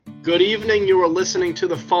Good evening. You are listening to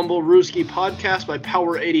the Fumblerooski podcast by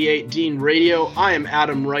Power 88 Dean Radio. I am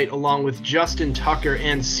Adam Wright along with Justin Tucker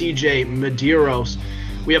and CJ Medeiros.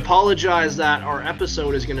 We apologize that our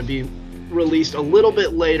episode is going to be released a little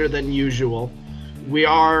bit later than usual. We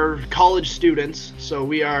are college students, so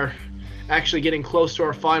we are actually getting close to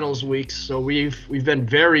our finals weeks, so we've been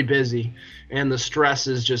very busy, and the stress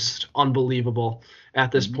is just unbelievable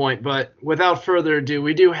at this point. But without further ado,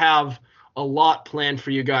 we do have a lot planned for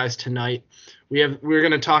you guys tonight. We're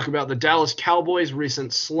going to talk about the Dallas Cowboys'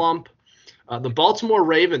 recent slump, the Baltimore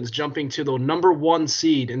Ravens jumping to the number 1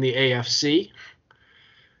 seed in the AFC,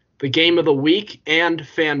 the game of the week, and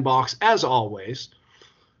Fanbox as always.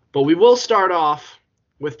 But we will start off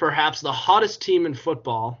with perhaps the hottest team in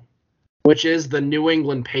football, which is the New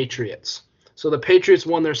England Patriots. So the Patriots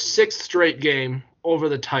won their 6th straight game over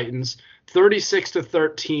the Titans,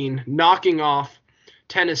 36-13, knocking off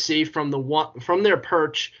Tennessee from their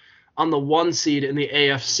perch on the 1 seed in the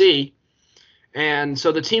AFC. And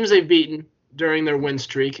so the teams they've beaten during their win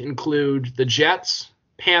streak include the Jets,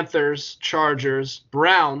 Panthers, Chargers,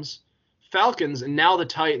 Browns, Falcons, and now the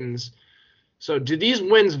Titans. So do these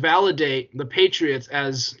wins validate the Patriots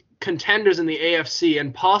as contenders in the AFC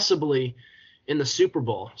and possibly in the Super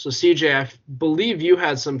Bowl? So CJ, I believe you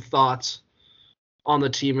had some thoughts on the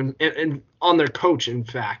team and on their coach, in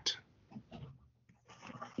fact.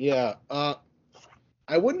 Yeah,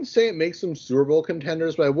 I wouldn't say it makes them Super Bowl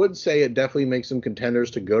contenders, but I would say it definitely makes them contenders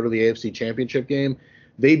to go to the AFC Championship game.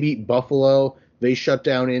 They beat Buffalo, they shut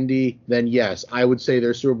down Indy, then yes, I would say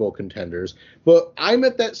they're Super Bowl contenders. But I'm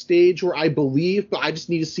at that stage where I believe, but I just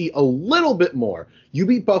need to see a little bit more. You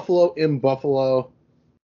beat Buffalo in Buffalo,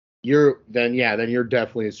 then you're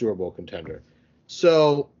definitely a Super Bowl contender.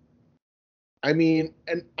 So, I mean,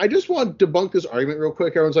 and I just want to debunk this argument real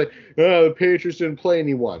quick. Everyone's like, oh, the Patriots didn't play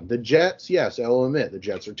anyone. The Jets, yes, I'll admit, the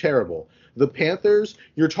Jets are terrible. The Panthers,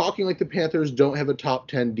 you're talking like the Panthers don't have a top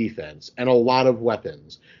 10 defense and a lot of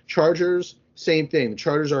weapons. Chargers, same thing. The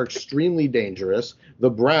Chargers are extremely dangerous.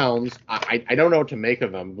 The Browns, I don't know what to make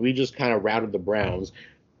of them. We just kind of routed the Browns.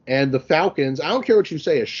 And the Falcons, I don't care what you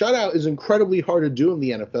say, a shutout is incredibly hard to do in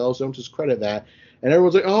the NFL, so don't discredit that. And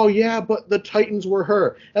everyone's like, oh, yeah, but the Titans were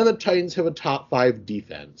hurt. And the Titans have a top 5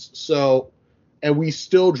 defense. So, and we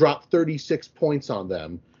still dropped 36 points on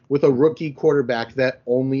them with a rookie quarterback that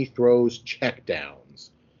only throws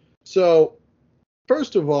checkdowns. So,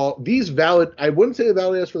 first of all, I wouldn't say they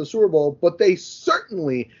validate us for the Super Bowl, but they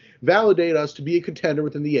certainly validate us to be a contender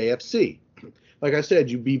within the AFC. Like I said,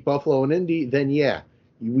 you beat Buffalo and Indy, then yeah,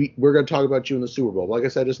 we're going to talk about you in the Super Bowl. But like I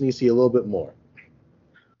said, I just need to see a little bit more.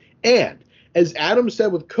 And as Adam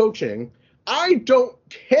said with coaching, I don't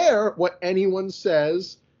care what anyone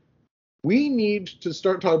says. We need to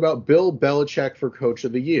start talking about Bill Belichick for Coach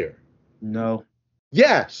of the Year. No.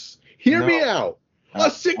 Yes. Hear me out. A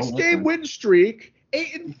 6-game win streak,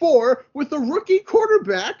 8-4, with a rookie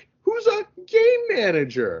quarterback who's a game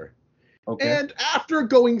manager. Okay. And after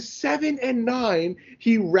going 7-9,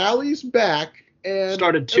 he rallies back and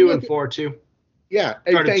started 2-4 too. Yeah,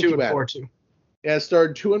 started 2-4 too. Yeah,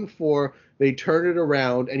 started 2-4. They turned it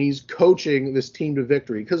around, and he's coaching this team to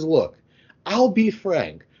victory. Because, look, I'll be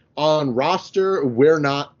frank. On roster,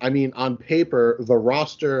 on paper, the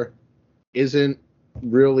roster isn't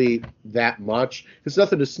really that much. It's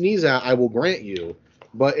nothing to sneeze at, I will grant you.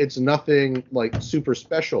 But it's nothing, like, super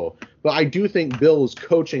special. But I do think Bill is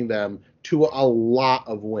coaching them to a lot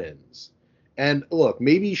of wins. And, look,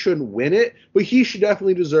 maybe he shouldn't win it, but he should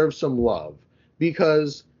definitely deserve some love.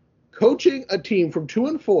 Because coaching a team from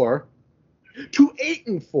 2-4 to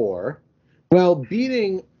 8-4, while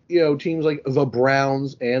beating, teams like the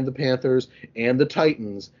Browns and the Panthers and the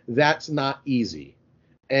Titans, that's not easy.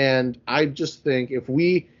 And I just think if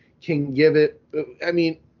we can give it,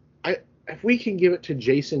 if we can give it to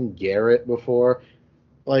Jason Garrett before,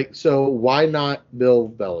 so why not Bill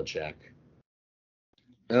Belichick?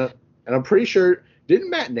 And I'm pretty sure, didn't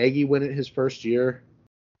Matt Nagy win it his first year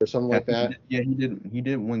or something like that? Yeah, he did. He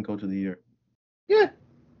did win Coach of the Year. Yeah.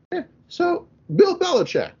 So, Bill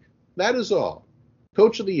Belichick. That is all.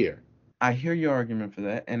 Coach of the Year. I hear your argument for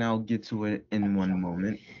that, and I'll get to it in one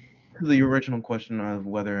moment. To the original question of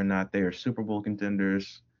whether or not they are Super Bowl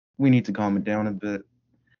contenders, we need to calm it down a bit.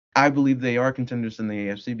 I believe they are contenders in the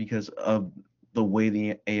AFC because of the way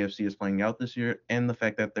the AFC is playing out this year and the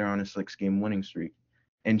fact that they're on a 6-game winning streak.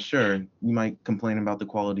 And sure, you might complain about the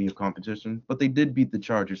quality of competition, but they did beat the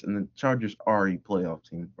Chargers, and the Chargers are a playoff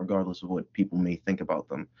team, regardless of what people may think about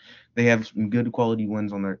them. They have some good quality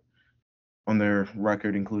wins on their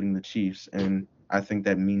record, including the Chiefs, and I think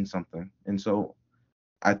that means something. And so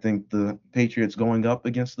I think the Patriots going up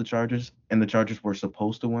against the Chargers, and the Chargers were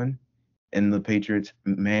supposed to win, and the Patriots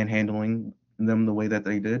manhandling them the way that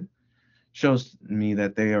they did, shows me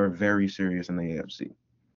that they are very serious in the AFC.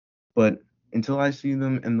 But until I see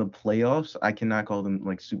them in the playoffs, I cannot call them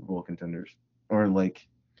like Super Bowl contenders or like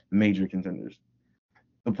major contenders.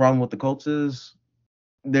 The problem with the Colts is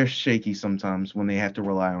they're shaky sometimes when they have to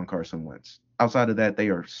rely on Carson Wentz. Outside of that, they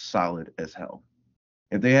are solid as hell.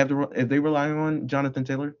 If they rely on Jonathan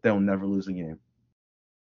Taylor, they'll never lose a game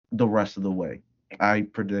the rest of the way. I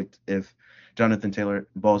predict if Jonathan Taylor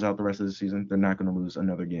balls out the rest of the season, they're not going to lose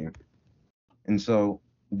another game. And so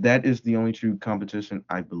that is the only true competition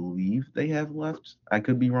I believe they have left. I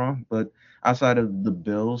could be wrong, but outside of the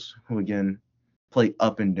Bills, who again play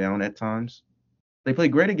up and down at times, they play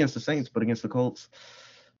great against the Saints, but against the Colts,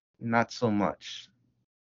 not so much.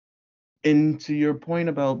 And to your point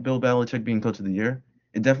about Bill Belichick being coach of the year,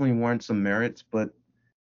 it definitely warrants some merits, but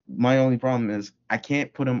my only problem is I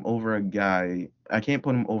can't put him over John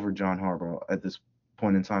Harbaugh at this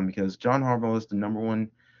point in time because John Harbaugh is the number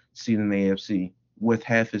one seed in the AFC with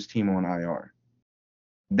half his team on IR.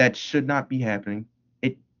 That should not be happening.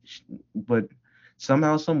 But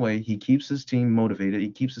somehow, some way, he keeps his team motivated. He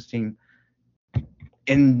keeps his team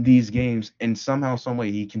in these games, and somehow, some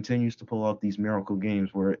way, he continues to pull out these miracle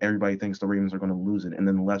games where everybody thinks the Ravens are going to lose it, and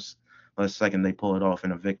then last second they pull it off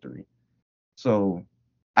in a victory. So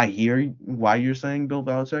I hear why you're saying Bill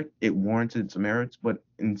Belichick. It warranted some merits, but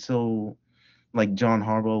until like John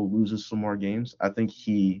Harbaugh loses some more games, I think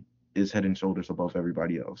he is head and shoulders above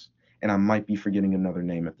everybody else. And I might be forgetting another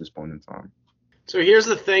name at this point in time. So here's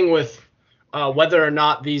the thing with whether or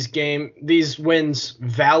not these wins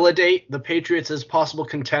validate the Patriots as possible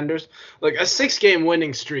contenders. Like a 6-game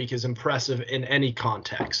winning streak is impressive in any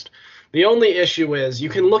context. The only issue is you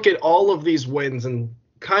can look at all of these wins and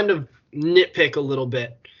kind of nitpick a little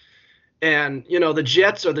bit. And, the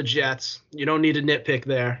Jets are the Jets. You don't need to nitpick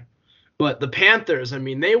there. But the Panthers, I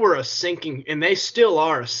mean, they were a sinking, and they still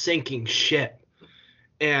are a sinking ship.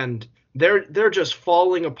 And they're just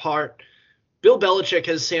falling apart. Bill Belichick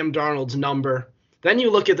has Sam Darnold's number. Then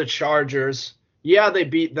you look at the Chargers. Yeah, they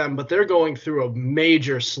beat them, but they're going through a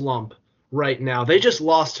major slump right now. They just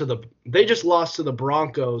lost to the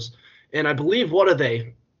Broncos, and I believe what are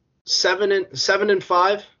they?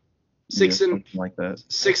 7-5? Something like that.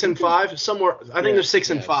 6-5 somewhere. I think they're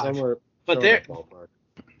 6-5. But they're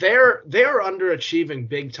underachieving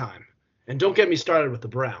big time. And don't get me started with the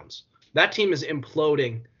Browns. That team is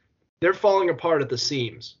imploding. They're falling apart at the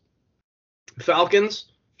seams. Falcons,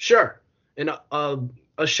 sure. And a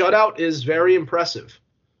shutout is very impressive.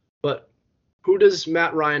 But who does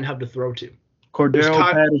Matt Ryan have to throw to?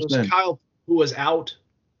 Patterson. Kyle, who was out.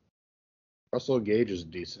 Russell Gage is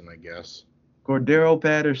decent, I guess. Cordero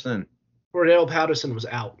Patterson was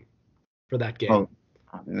out for that game.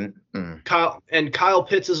 Kyle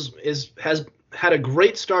Pitts has had a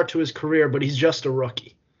great start to his career, but he's just a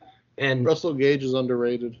rookie. And Russell Gage is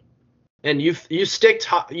underrated. And you stick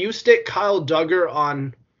Kyle Duggar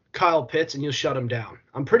on Kyle Pitts and you'll shut him down.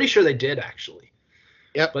 I'm pretty sure they did actually.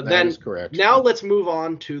 Yep, but that is correct. Now let's move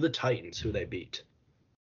on to the Titans, who they beat.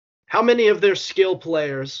 How many of their skill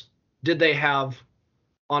players did they have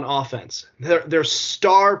on offense? Their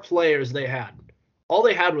star players they had. All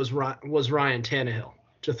they had was Ryan Tannehill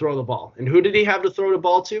to throw the ball. And who did he have to throw the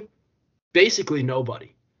ball to? Basically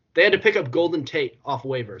nobody. They had to pick up Golden Tate off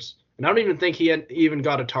waivers. And I don't even think he had even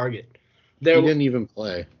got a target. He didn't even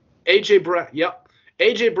play. AJ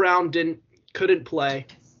Brown couldn't play.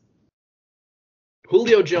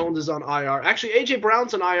 Julio Jones is on IR. Actually, AJ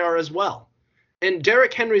Brown's on IR as well. And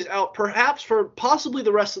Derrick Henry's out perhaps for possibly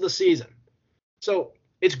the rest of the season. So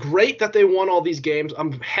it's great that they won all these games.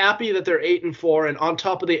 I'm happy that they're 8-4 and on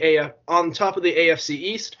top of the AFC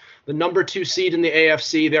East, the number 2 seed in the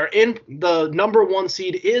AFC. The number 1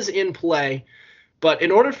 seed is in play, but in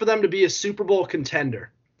order for them to be a Super Bowl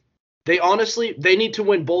contender, they need to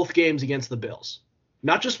win both games against the Bills.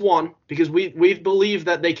 Not just one, because we believe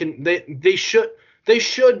that they should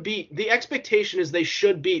beat. The expectation is they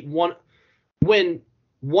should win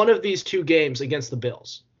one of these 2 games against the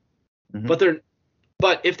Bills. Mm-hmm.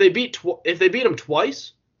 But if they beat them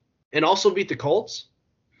twice and also beat the Colts,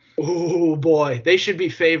 oh boy, they should be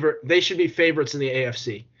favorites in the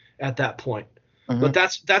AFC at that point. Mm-hmm. But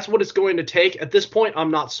that's what it's going to take. At this point, I'm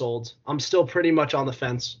not sold. I'm still pretty much on the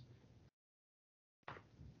fence.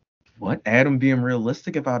 What? Adam being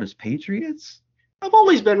realistic about his Patriots? I've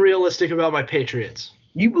always been realistic about my Patriots.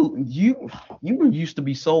 You used to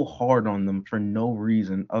be so hard on them for no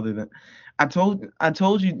reason other than I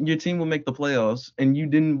told you your team will make the playoffs, and you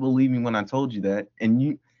didn't believe me when I told you that,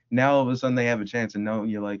 and Now all of a sudden they have a chance, and now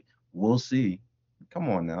you're like, we'll see. Come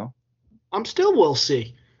on now. I'm still will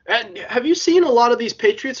see. And have you seen a lot of these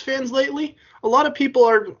Patriots fans lately? A lot of people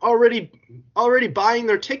are already buying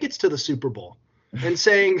their tickets to the Super Bowl and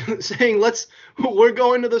saying we're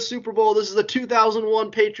going to the Super Bowl. This is the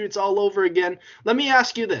 2001 Patriots all over again. Let me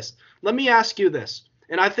ask you this.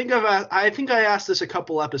 And I think I asked this a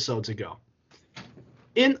couple episodes ago.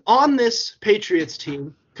 On this Patriots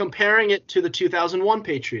team, comparing it to the 2001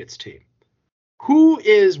 Patriots team, who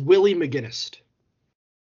is Willie McGinnis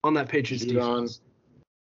on that Patriots defense?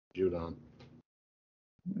 Judon.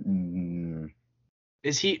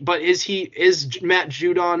 Is Matt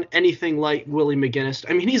Judon anything like Willie McGinnis?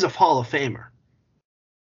 I mean, he's a Hall of Famer.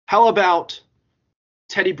 How about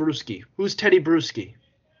Teddy Bruschi? Who's Teddy Bruschi?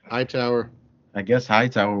 Hightower. I guess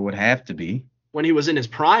Hightower would have to be. When he was in his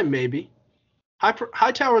prime, maybe.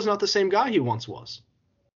 Hightower's not the same guy he once was.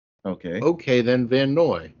 Okay, then Van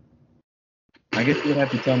Noy. I guess you'd have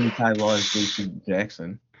to tell me Ty Law is J.C.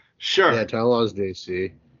 Jackson. Sure. Yeah, Ty Law is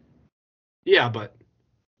JC. Yeah, but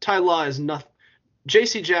Ty Law is nothing.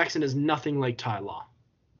 J.C. Jackson is nothing like Ty Law.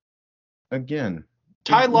 Again.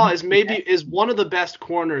 Ty Law is one of the best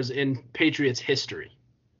corners in Patriots history.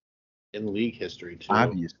 In league history, too.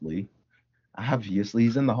 Obviously,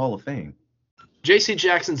 he's in the Hall of Fame. J.C.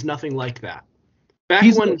 Jackson's nothing like that.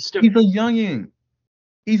 He's a youngin'.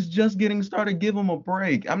 He's just getting started. Give him a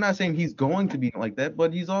break. I'm not saying he's going to be like that,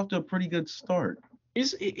 but he's off to a pretty good start.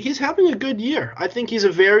 He's having a good year. I think he's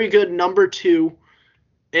a very good number 2,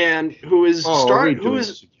 and who has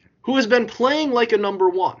been playing like a number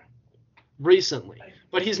 1 recently.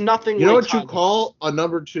 But he's nothing. You know what you call a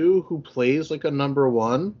number 2 who plays like a number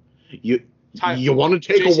 1? You want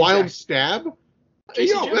to take a wild stab?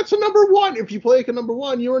 That's a number 1. If you play like a number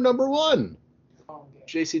 1, you're a number 1.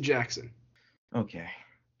 J.C. Jackson. Okay.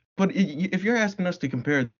 But if you're asking us to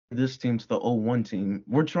compare this team to the 01 team,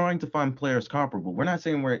 we're trying to find players comparable. We're not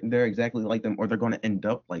saying they're exactly like them or they're going to end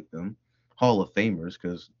up like them, Hall of Famers,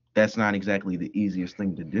 because that's not exactly the easiest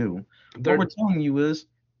thing to do. What we're telling you is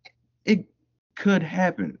it could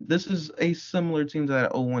happen. This is a similar team to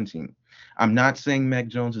that 01 team. I'm not saying Mac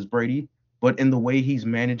Jones is Brady, but in the way he's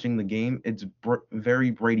managing the game, it's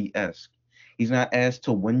very Brady-esque. He's not asked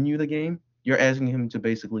to win you the game. You're asking him to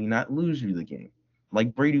basically not lose you the game,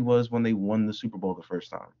 like Brady was when they won the Super Bowl the first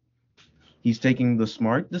time. He's taking the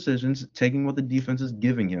smart decisions, taking what the defense is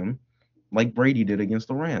giving him, like Brady did against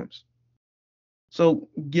the Rams. So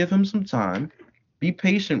give him some time, be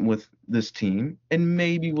patient with this team, and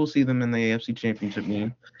maybe we'll see them in the AFC Championship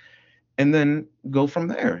game, and then go from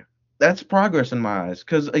there. That's progress in my eyes,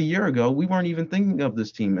 because a year ago, we weren't even thinking of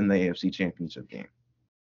this team in the AFC Championship game.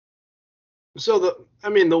 So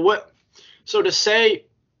to say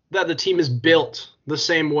that the team is built the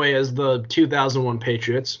same way as the 2001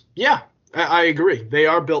 Patriots, yeah, I agree. They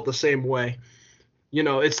are built the same way. You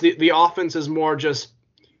know, it's the offense is more just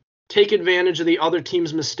take advantage of the other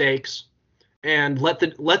team's mistakes and let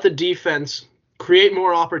the defense create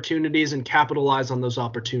more opportunities and capitalize on those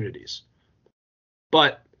opportunities.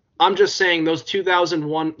 But I'm just saying those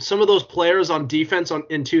 2001, some of those players on defense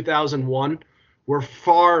in 2001 were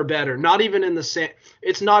far better. Not even in the same.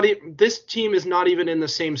 This team is not even in the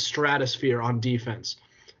same stratosphere on defense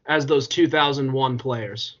as those 2001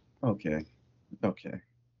 players. Okay.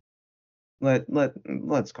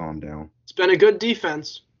 Let's calm down. It's been a good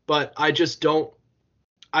defense, but I just don't.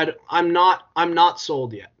 I'm not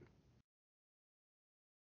sold yet.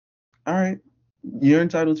 All right. You're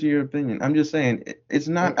entitled to your opinion. I'm just saying it's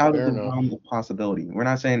not out of the realm of possibility. We're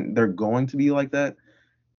not saying they're going to be like that.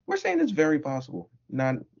 We're saying it's very possible,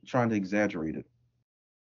 not trying to exaggerate it.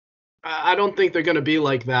 I don't think they're going to be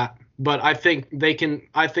like that, but I think they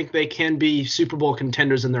can be Super Bowl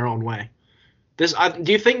contenders in their own way.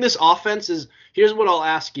 Do you think this offense is? Here's what I'll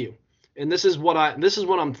ask you, and this is what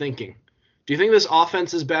I'm thinking. Do you think this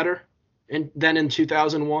offense is better than in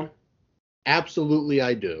 2001? Absolutely,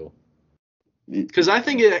 I do. Because I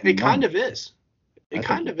think it kind of is. It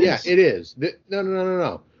kind of is. Yeah, it is.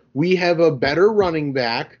 No. We have a better running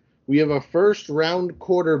back. We have a first-round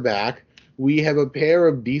quarterback. We have a pair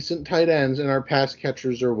of decent tight ends, and our pass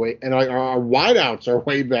catchers are and our wideouts are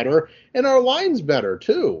way better, and our line's better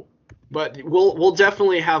too. But we'll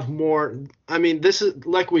definitely have more. I mean, this is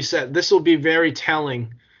like we said. This will be very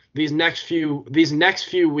telling. These next few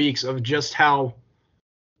weeks of just how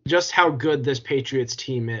good this Patriots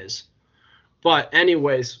team is. But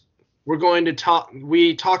anyways, we're going to talk.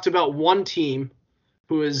 We talked about one team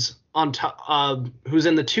who is on top, who's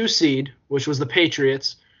in the 2 seed, which was the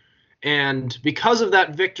Patriots. And because of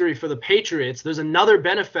that victory for the Patriots, there's another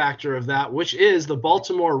benefactor of that, which is the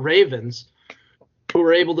Baltimore Ravens, who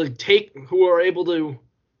were able to take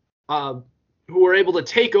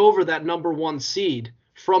over that number one seed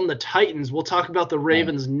from the Titans. We'll talk about the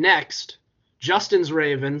Ravens next. Justin's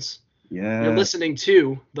Ravens. Yeah. You're listening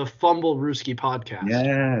to the Fumblerooski podcast.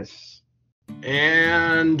 Yes.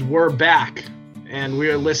 And we're back. And we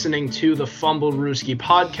are listening to the Fumblerooski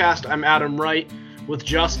podcast. I'm Adam Wright with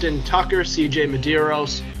Justin Tucker, CJ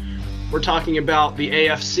Medeiros. We're talking about the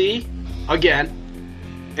AFC again.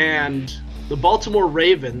 And the Baltimore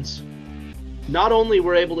Ravens not only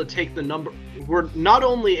were able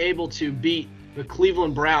to beat the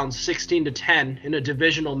Cleveland Browns 16-10 in a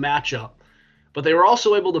divisional matchup, but they were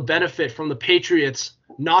also able to benefit from the Patriots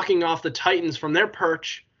knocking off the Titans from their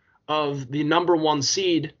perch of the number one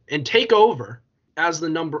seed and take over as at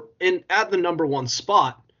the number one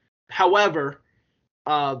spot. However,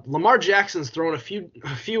 Lamar Jackson's thrown a few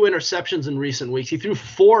interceptions in recent weeks. He threw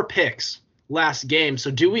 4 picks last game.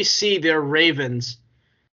 So do we see their Ravens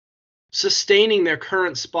sustaining their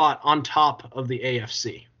current spot on top of the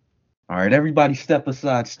AFC? All right, everybody step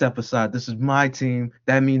aside. This is my team.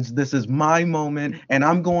 That means this is my moment, and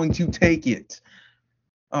I'm going to take it.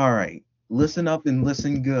 All right, listen up and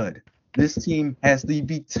listen good. This team has the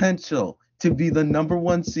potential to be the number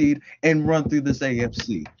one seed and run through this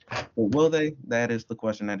AFC. But will they? That is the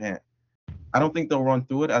question at hand. I don't think they'll run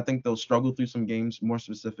through it. I think they'll struggle through some games. More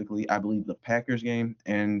specifically, I believe the Packers game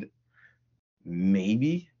and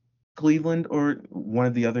maybe Cleveland or one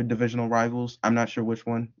of the other divisional rivals. I'm not sure which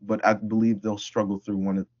one, but I believe they'll struggle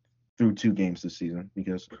through 2 games this season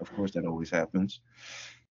because, of course, that always happens.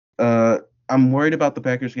 I'm worried about the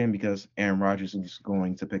Packers game because Aaron Rodgers is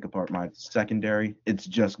going to pick apart my secondary. It's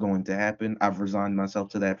just going to happen. I've resigned myself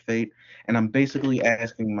to that fate, and I'm basically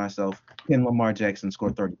asking myself, can Lamar Jackson score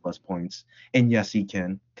 30-plus points? And yes, he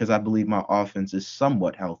can, because I believe my offense is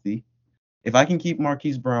somewhat healthy. If I can keep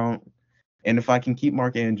Marquise Brown, and if I can keep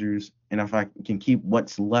Mark Andrews, and if I can keep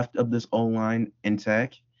what's left of this O-line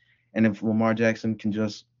intact, and if Lamar Jackson can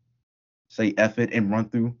just say F it and run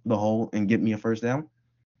through the hole and get me a first down,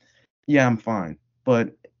 yeah, I'm fine.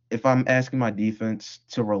 But if I'm asking my defense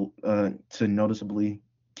to noticeably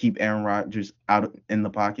keep Aaron Rodgers out in the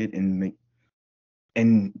pocket and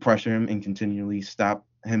pressure him and continually stop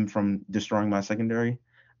him from destroying my secondary,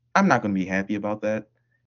 I'm not going to be happy about that.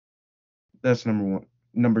 That's number one.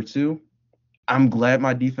 Number 2, I'm glad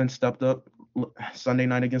my defense stepped up Sunday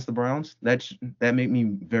night against the Browns. That made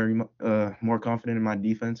me very more confident in my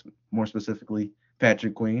defense, more specifically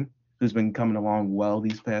Patrick Queen, who's been coming along well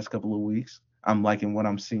these past couple of weeks. I'm liking what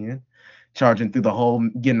I'm seeing. Charging through the hole,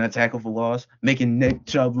 getting a tackle for loss, making Nick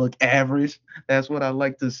Chubb look average. That's what I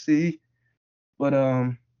like to see. But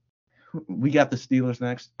we got the Steelers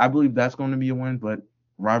next. I believe that's going to be a win, but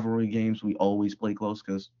rivalry games, we always play close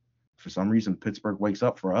because for some reason Pittsburgh wakes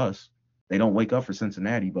up for us. They don't wake up for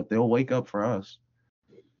Cincinnati, but they'll wake up for us.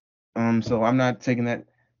 So I'm not taking that.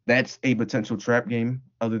 That's a potential trap game.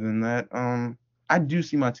 Other than that, I do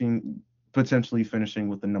see my team potentially finishing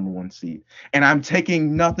with the number one seed. And I'm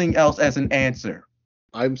taking nothing else as an answer.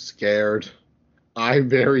 I'm scared. I'm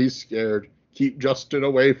very scared. Keep Justin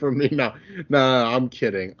away from me. No, I'm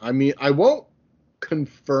kidding. I mean, I won't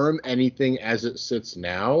confirm anything as it sits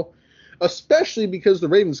now, especially because the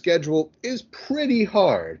Ravens' schedule is pretty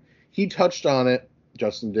hard. He touched on it,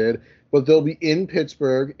 Justin did, but they'll be in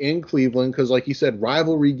Pittsburgh, in Cleveland, because like you said,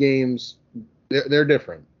 rivalry games, they're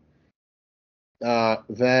different.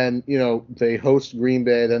 Then, they host Green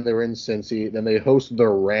Bay, then they're in Cincy, then they host the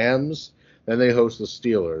Rams, then they host the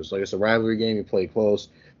Steelers. Like I said, rivalry game, you play close.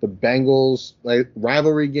 The Bengals,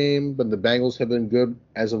 rivalry game, but the Bengals have been good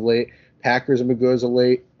as of late. Packers have been good as of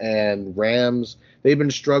late. And Rams, they've been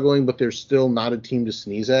struggling, but they're still not a team to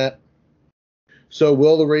sneeze at. So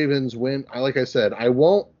will the Ravens win? Like I said,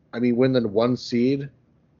 win the 1 seed.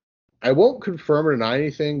 I won't confirm or deny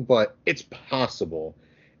anything, but it's possible.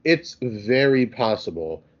 It's very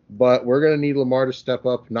possible. But we're going to need Lamar to step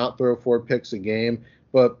up, not throw 4 picks a game.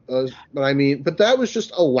 But that was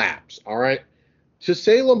just a lapse, all right? To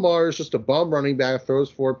say Lamar is just a bum running back,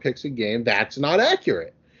 throws 4 picks a game, that's not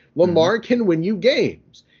accurate. Lamar can win you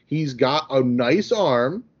games. He's got a nice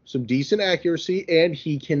arm, some decent accuracy, and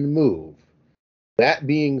he can move. That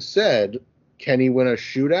being said, can he win a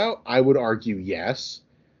shootout? I would argue yes.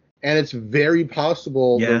 And it's very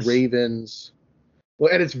possible the Ravens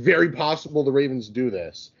do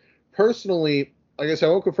this. Personally, like I said, I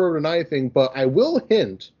won't confirm or deny anything, but I will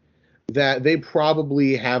hint that they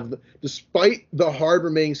probably have, despite the hard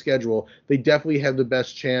remaining schedule, they definitely have the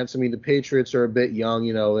best chance. I mean, the Patriots are a bit young,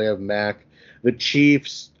 they have Mac. The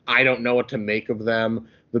Chiefs, I don't know what to make of them.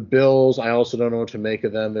 The Bills, I also don't know what to make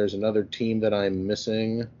of them. There's another team that I'm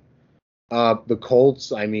missing. The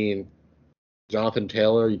Colts, I mean, Jonathan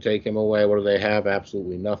Taylor, you take him away, what do they have?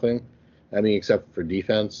 Absolutely nothing. I mean, except for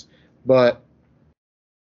defense. But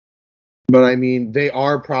I mean, they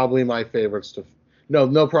are probably my favorites to.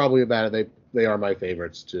 No, probably about it. They are my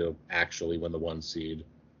favorites to actually win the 1 seed.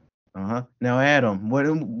 Now, Adam, what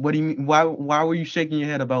do you mean? Why were you shaking your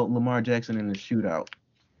head about Lamar Jackson in the shootout?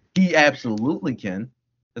 He absolutely can.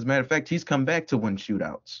 As a matter of fact, he's come back to win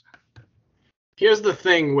shootouts. Here's the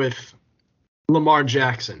thing with Lamar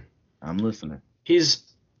Jackson. I'm listening.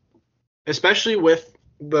 He's, especially with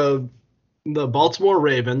the Baltimore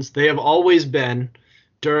Ravens, they have always been,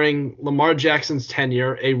 during Lamar Jackson's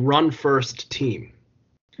tenure, a run-first team.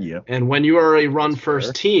 Yeah. And when you are a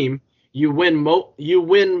run-first team, you win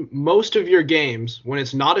most of your games when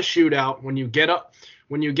it's not a shootout, when you get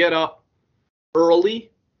up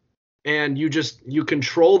early and you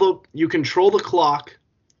control the clock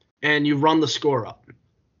and you run the score up.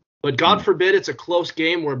 But God forbid it's a close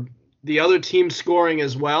game where the other team's scoring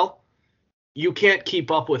as well. You can't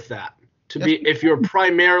keep up with that if you're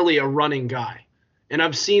primarily a running guy. And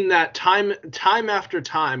I've seen that time after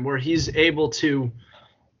time where he's not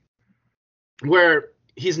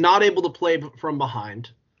able to play from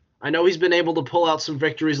behind. I know he's been able to pull out some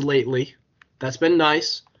victories lately. That's been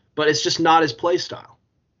nice, but it's just not his play style.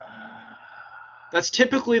 That's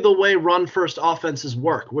typically the way run-first offenses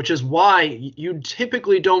work, which is why you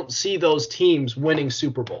typically don't see those teams winning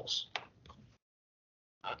Super Bowls.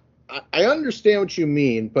 I understand what you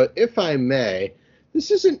mean, but if I may,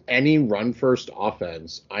 this isn't any run-first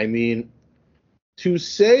offense. I mean, to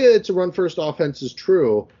say it's a run-first offense is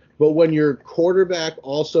true, but when your quarterback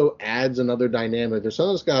also adds another dynamic, there's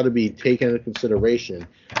something that's got to be taken into consideration.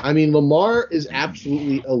 I mean, Lamar is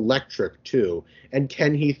absolutely electric, too. And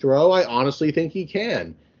can he throw? I honestly think he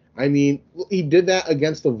can. I mean, he did that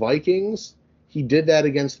against the Vikings. He did that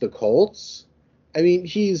against the Colts. I mean,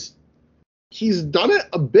 he's done it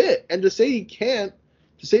a bit. And to say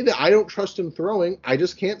that I don't trust him throwing, I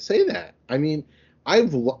just can't say that. I mean, I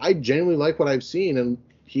genuinely like what I've seen, and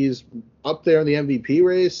he's up there in the MVP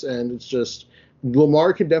race, and it's just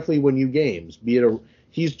Lamar can definitely win you games.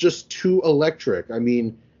 He's just too electric. I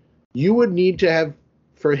mean, you would need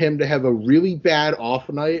for him to have a really bad off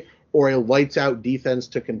night or a lights out defense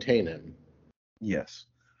to contain him. Yes.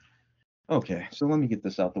 Okay, so let me get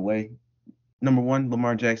this out the way. Number one,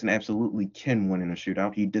 Lamar Jackson absolutely can win in a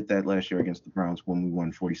shootout. He did that last year against the Browns when we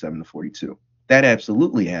won 47-42. That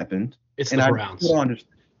absolutely happened. It's the Browns.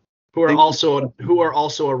 Who are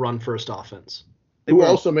also a run-first offense. Who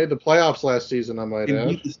also made the playoffs last season, I might add.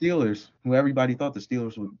 Beat the Steelers, who everybody thought the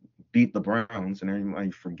Steelers would beat the Browns, and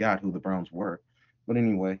everybody forgot who the Browns were. But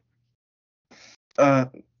anyway,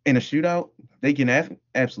 in a shootout, they can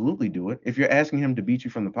absolutely do it. If you're asking him to beat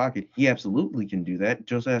you from the pocket, he absolutely can do that.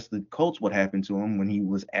 Just ask the Colts what happened to him when he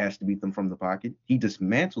was asked to beat them from the pocket. He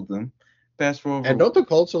dismantled them. Fast forward. And don't the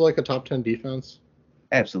Colts are like a top 10 defense?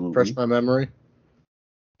 Absolutely. Fresh my memory.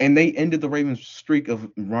 And they ended the Ravens' streak of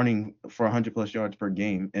running for 100-plus yards per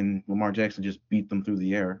game, and Lamar Jackson just beat them through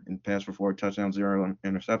the air and passed for 4 touchdowns, 0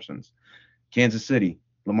 interceptions. Kansas City,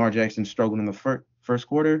 Lamar Jackson struggled in the first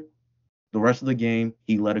quarter. The rest of the game,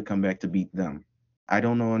 he let it come back to beat them. I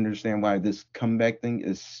don't understand why this comeback thing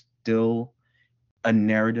is still a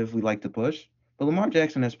narrative we like to push, but Lamar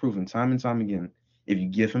Jackson has proven time and time again, if you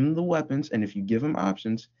give him the weapons and if you give him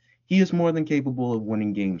options, he is more than capable of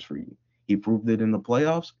winning games for you. He proved it in the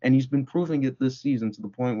playoffs, and he's been proving it this season to the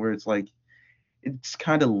point where it's like it's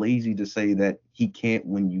kind of lazy to say that he can't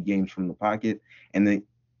win you games from the pocket, and that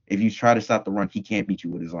if you try to stop the run, he can't beat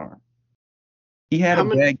you with his arm. He had a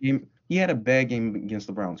bad game. He had a bad game against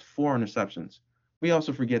the Browns, 4 interceptions. We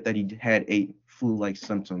also forget that he had 8 flu-like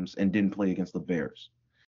symptoms and didn't play against the Bears.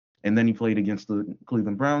 And then he played against the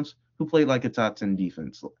Cleveland Browns, who played like a top 10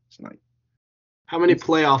 defense last night. How many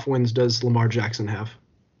playoff wins does Lamar Jackson have?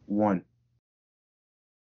 1.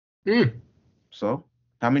 Hmm. So,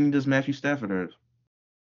 how many does Matthew Stafford have?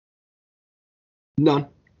 None.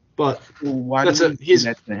 But why does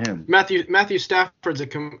that to him? Matthew Stafford's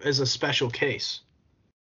is a special case.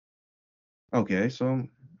 Okay, so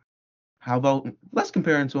how about let's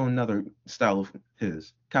compare him to another style of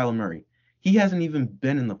his, Kyler Murray. He hasn't even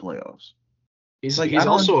been in the playoffs. He's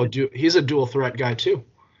also he's a dual threat guy too.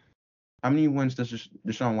 How many wins does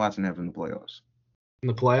Deshaun Watson have in the playoffs? In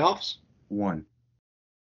the playoffs? 1.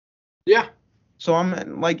 Yeah. So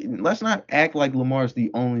I'm like, let's not act like Lamar's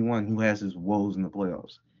the only one who has his woes in the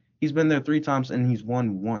playoffs. He's been there 3 times and he's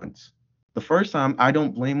won once. The first time, I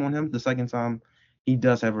don't blame on him. The second time, he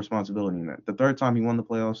does have responsibility in that. The third time, he won the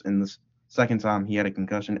playoffs, and the second time, he had a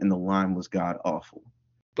concussion, and the line was god awful.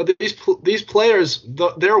 But these players,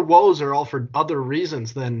 their woes are all for other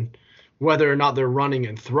reasons than whether or not they're running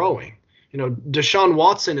and throwing. Deshaun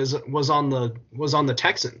Watson was on the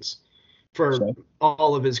Texans for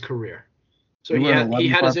all of his career, so he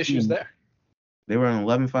had his issues there. They were an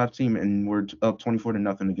 11-5 team and were up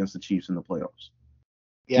 24-0 against the Chiefs in the playoffs.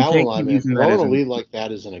 Yeah, I won't lie, man. Blowing a lead like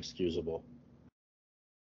that is inexcusable.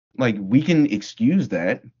 Like, we can excuse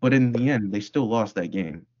that, but in the end, they still lost that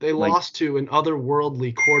game. They lost to an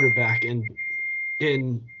otherworldly quarterback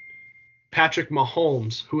in Patrick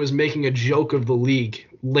Mahomes, who was making a joke of the league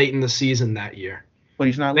late in the season that year. But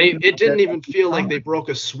he's not. It didn't even feel like they broke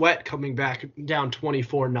a sweat coming back down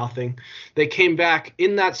 24-0. They came back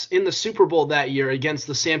in the Super Bowl that year against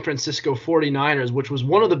the San Francisco 49ers, which was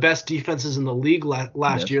one of the best defenses in the league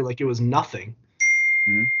last year. Like, it was nothing.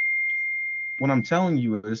 Mm-hmm. What I'm telling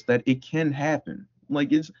you is that it can happen.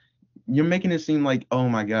 Like, you're making it seem like, oh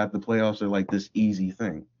my God, the playoffs are like this easy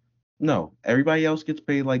thing. No, everybody else gets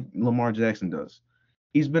paid like Lamar Jackson does.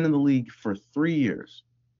 He's been in the league for 3 years.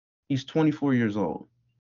 He's 24 years old.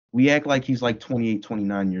 We act like he's like 28,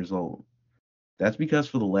 29 years old. That's because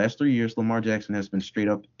for the last 3 years, Lamar Jackson has been straight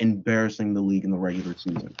up embarrassing the league in the regular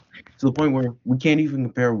season, to the point where we can't even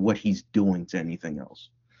compare what he's doing to anything else.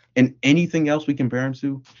 And anything else we compare him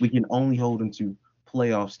to, we can only hold him to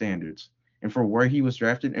playoff standards. And for where he was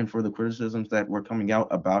drafted and for the criticisms that were coming out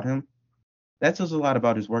about him, that says a lot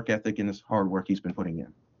about his work ethic and his hard work he's been putting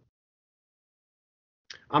in.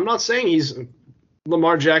 I'm not saying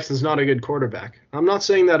Lamar Jackson's not a good quarterback. I'm not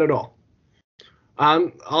saying that at all.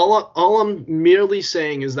 All I'm merely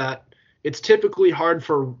saying is that it's typically hard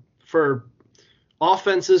for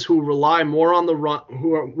offenses who rely more on the run,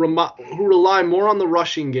 who rely more on the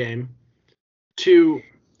rushing game,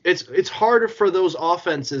 it's harder for those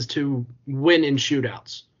offenses to win in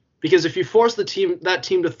shootouts, because if you force that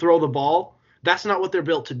team to throw the ball, that's not what they're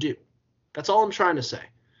built to do. That's all I'm trying to say.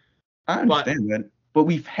 I understand that, but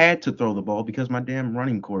we've had to throw the ball because my damn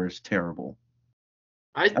running core is terrible.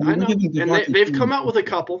 I know, and they've come out with a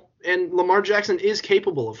couple, and Lamar Jackson is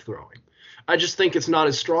capable of throwing. I just think it's not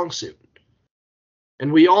his strong suit.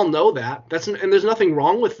 And we all know that. And there's nothing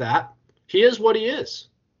wrong with that. He is what he is.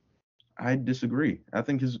 I disagree. I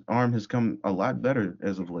think his arm has come a lot better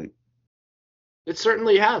as of late. It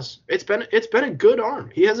certainly has. It's been a good arm.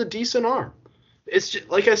 He has a decent arm. It's just,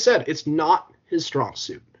 like I said, it's not his strong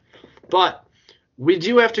suit. But we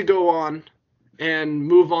do have to go on and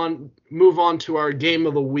move on to our game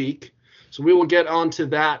of the week. So we will get on to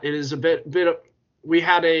that. It is a bit of, we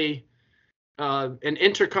had an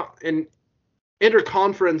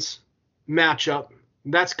interconference matchup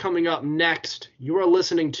that's coming up next. You are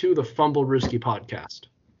listening to the Fumblerooski podcast.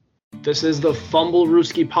 This is the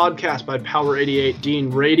Fumblerooski podcast by Power 88 Dean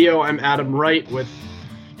Radio. I'm Adam Wright with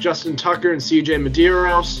Justin Tucker and CJ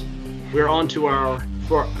Medeiros. We are on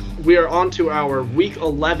to our week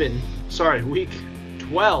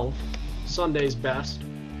 12 Sunday's best,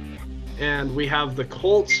 and we have the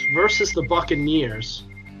Colts versus the Buccaneers.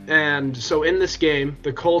 And so in this game,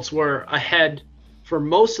 the Colts were ahead for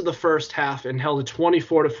most of the first half and held a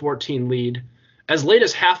 24-14 lead as late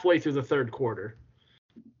as halfway through the third quarter.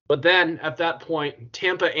 But then at that point,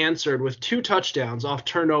 Tampa answered with 2 touchdowns off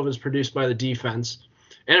turnovers produced by the defense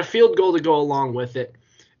and a field goal to go along with it,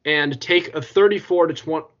 and take a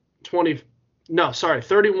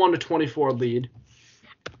 31-24 lead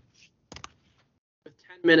with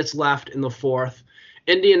 10 minutes left in the fourth.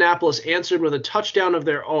 Indianapolis answered with a touchdown of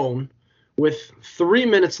their own with 3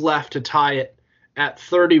 minutes left to tie it at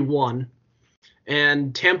 31.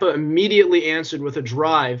 And Tampa immediately answered with a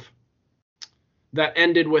drive that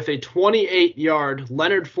ended with a 28-yard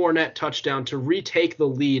Leonard Fournette touchdown to retake the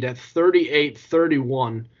lead at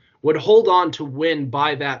 38-31, would hold on to win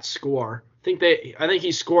by that score. I think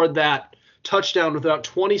he scored that touchdown with about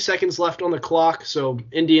 20 seconds left on the clock, so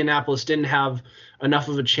Indianapolis didn't have enough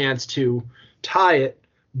of a chance to tie it.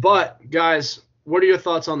 But, guys, what are your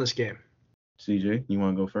thoughts on this game? CJ, you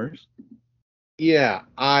want to go first? Yeah,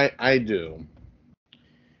 I do.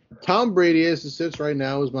 Tom Brady, as it sits right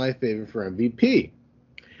now, is my favorite for MVP.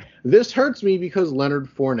 This hurts me because Leonard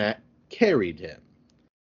Fournette carried him.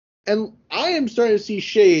 And I am starting to see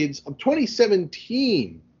shades of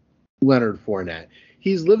 2017 Leonard Fournette.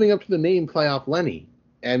 He's living up to the name Playoff Lenny.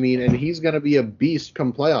 I mean, and he's going to be a beast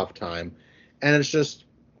come playoff time. And it's just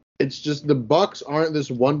the Bucs aren't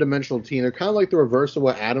this one-dimensional team. They're kind of like the reverse of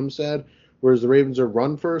what Adam said, whereas the Ravens are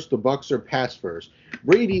run first, the Bucs are pass first.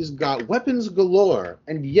 Brady's got weapons galore,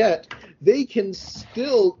 and yet they can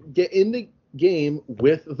still get in the game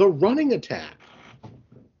with the running attack.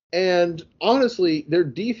 And honestly, their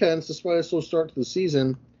defense, despite a slow start to the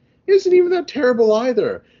season, isn't even that terrible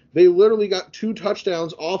either. They literally got 2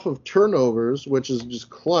 touchdowns off of turnovers, which is just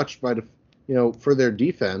clutch for their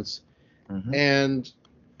defense. Mm-hmm. And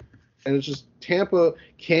it's just Tampa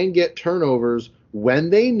can get turnovers when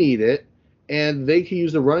they need it, and they can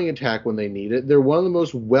use the running attack when they need it. They're one of the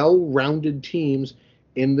most well-rounded teams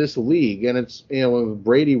in this league, and it's with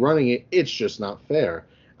Brady running it, it's just not fair.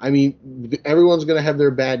 I mean, everyone's going to have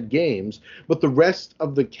their bad games, but the rest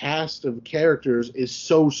of the cast of characters is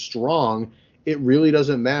so strong, it really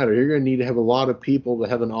doesn't matter. You're going to need to have a lot of people to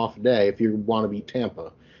have an off day if you want to beat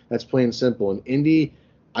Tampa. That's plain and simple. And Indy,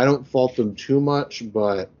 I don't fault them too much,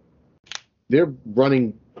 but their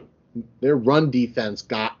run defense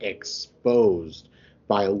got exposed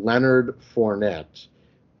by Leonard Fournette.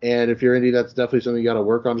 And if you're Indy, that's definitely something you got to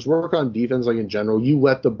work on. Just work on defense, like in general. You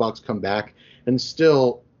let the Bucs come back, and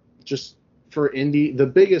still, just for Indy, the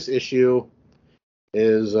biggest issue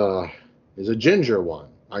is a ginger one.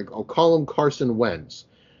 I'll call him Carson Wentz.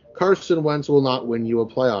 Carson Wentz will not win you a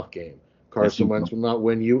playoff game. Carson Wentz will not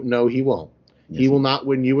win you. No, he won't. He will not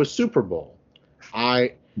win you a Super Bowl.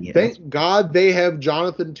 Thank God they have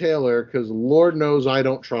Jonathan Taylor, because Lord knows I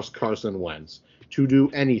don't trust Carson Wentz to do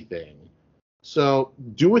anything. So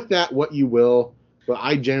do with that what you will, but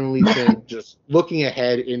I generally think, just looking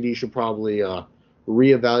ahead, Indy should probably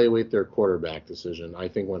reevaluate their quarterback decision. I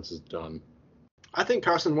think Wentz is done. I think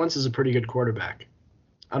Carson Wentz is a pretty good quarterback.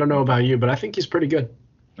 I don't know about you, but I think he's pretty good.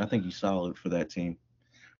 I think he's solid for that team.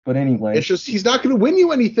 But anyway. It's just he's not going to win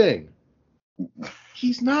you anything.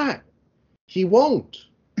 He's not. He won't.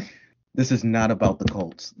 This is not about the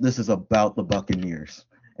Colts. This is about the Buccaneers.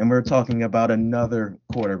 And we're talking about another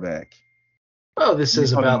quarterback. Oh, this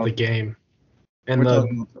is about the game. And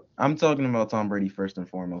I'm talking about Tom Brady first and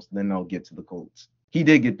foremost, then I'll get to the Colts. He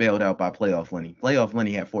did get bailed out by Playoff Lenny. Playoff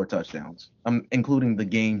Lenny had 4 touchdowns, including the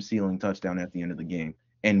game-sealing touchdown at the end of the game.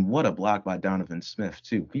 And what a block by Donovan Smith,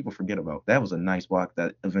 too. People forget about that. Was a nice block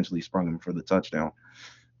that eventually sprung him for the touchdown.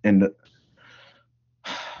 And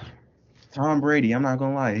Tom Brady, I'm not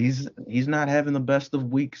going to lie, he's not having the best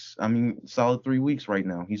of weeks. I mean, solid 3 weeks right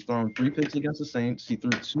now. He's thrown 3 picks against the Saints. He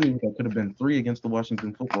threw 2 that could have been 3 against the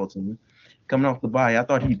Washington football team. Coming off the bye, I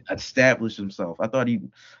thought he'd establish himself. I thought he'd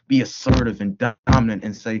be assertive and dominant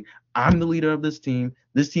and say, I'm the leader of this team.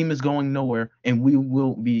 This team is going nowhere, and we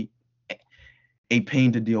will be a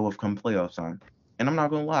pain to deal with come playoff time. And I'm not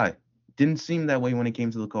going to lie, didn't seem that way when it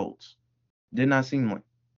came to the Colts. Did not seem like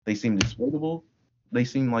they seemed exploitable. They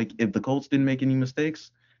seemed like if the Colts didn't make any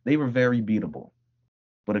mistakes, they were very beatable.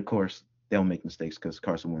 But of course, they'll make mistakes because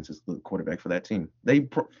Carson Wentz is the quarterback for that team.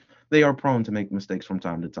 They are prone to make mistakes from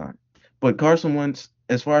time to time. But Carson Wentz,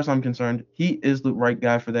 as far as I'm concerned, he is the right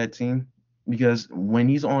guy for that team, because when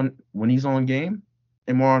he's on game,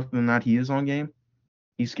 and more often than not he is on game,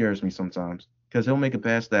 he scares me sometimes, because he'll make a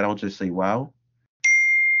pass that I'll just say wow.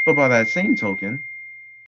 But by that same token,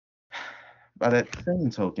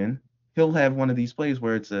 he'll have one of these plays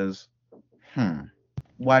where it says,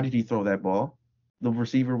 why did he throw that ball? The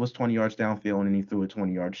receiver was 20 yards downfield and he threw it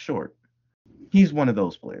 20 yards short. He's one of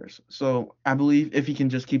those players. So I believe if he can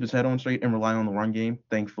just keep his head on straight and rely on the run game,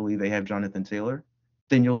 thankfully they have Jonathan Taylor,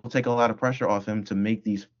 then you'll take a lot of pressure off him to make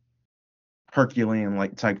these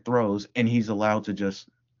Herculean-like type throws, and he's allowed to just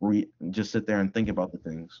sit there and think about the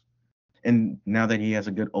things. And now that he has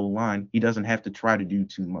a good O-line, he doesn't have to try to do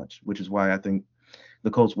too much, which is why I think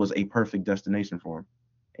the Colts was a perfect destination for him.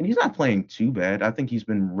 And he's not playing too bad. I think he's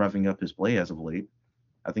been revving up his play as of late.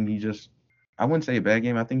 I think I wouldn't say a bad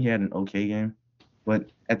game. I think he had an okay game.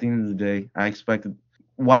 But at the end of the day,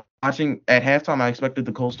 watching at halftime, I expected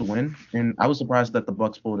the Colts to win, and I was surprised that the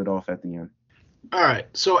Bucs pulled it off at the end. All right.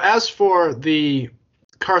 So as for the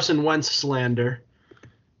Carson Wentz slander,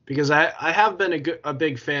 because I have been a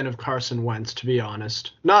big fan of Carson Wentz, to be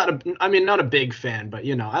honest. Not a big fan, but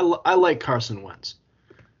I like Carson Wentz.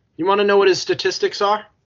 You want to know what his statistics are?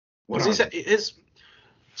 His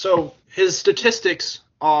statistics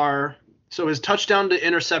are, his touchdown to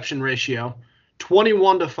interception ratio,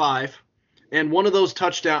 21-5, and one of those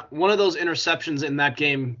interceptions in that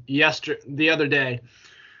game the other day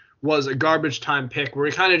was a garbage time pick where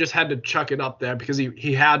he kind of just had to chuck it up there because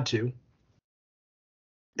he had to.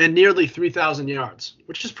 And nearly 3,000 yards,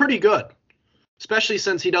 which is pretty good, especially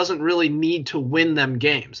since he doesn't really need to win them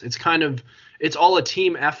games. It's all a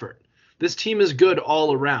team effort. This team is good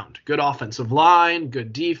all around. Good offensive line,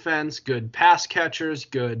 good defense, good pass catchers,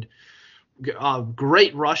 great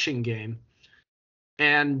rushing game.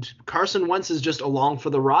 And Carson Wentz is just along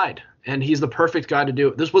for the ride, and he's the perfect guy to do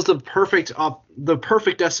it. This was the perfect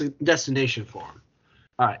destination for him.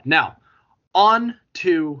 All right, now on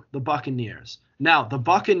to the Buccaneers. Now, the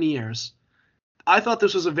Buccaneers,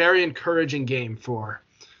 this was a very encouraging game for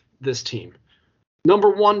this team.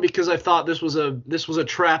 Number one, because I thought this was a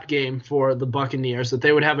trap game for the Buccaneers, that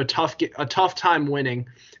they would have a tough time winning,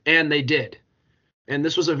 and they did. And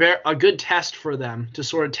this was a good test for them to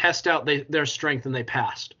sort of test out their strength, and they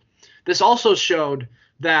passed. This also showed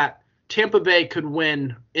that Tampa Bay could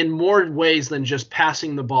win in more ways than just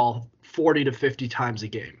passing the ball 40 to 50 times a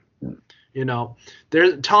game. You know,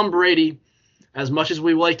 Tom Brady, as much as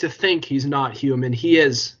we like to think he's not human, he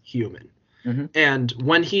is human. Mm-hmm. And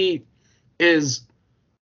when he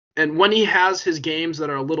has his games that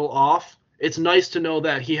are a little off, it's nice to know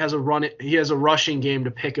that he has a rushing game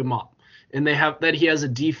to pick him up, and he has a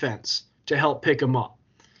defense to help pick him up.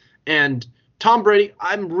 And Tom Brady,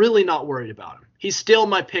 I'm really not worried about him. He's still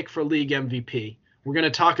my pick for league MVP. We're going to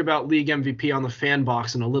talk about league MVP on the fan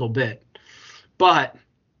box in a little bit. But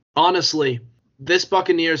honestly, this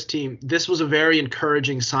Buccaneers team, this was a very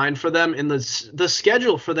encouraging sign for them, and the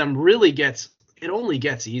schedule for them only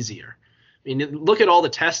gets easier. I mean, look at all the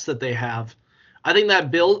tests that they have. I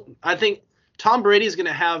think Tom Brady is going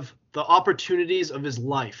to have the opportunities of his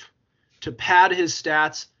life to pad his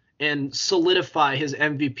stats and solidify his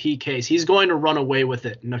MVP case. He's going to run away with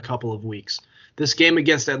it in a couple of weeks. This game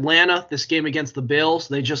against Atlanta, this game against the Bills,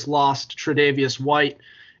 they just lost Tre'Davious White.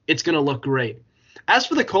 It's going to look great. As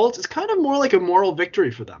for the Colts, it's kind of more like a moral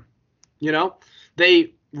victory for them. You know,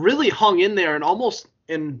 they really hung in there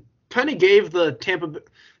and kind of gave the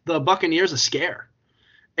Buccaneers a scare.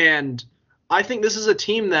 And I think this is a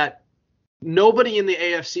team that nobody in the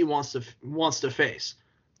AFC wants to face.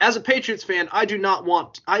 As a Patriots fan, I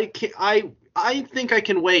think I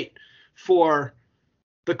can wait for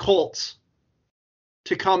the Colts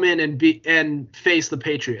to come in and face the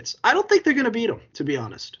Patriots. I don't think they're going to beat them, to be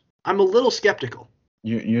honest. I'm a little skeptical.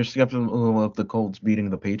 You're skeptical of the Colts beating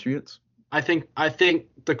the Patriots? I think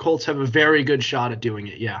the Colts have a very good shot at doing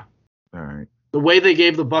it, yeah. All right. The way they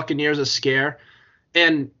gave the Buccaneers a scare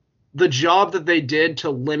and the job that they did to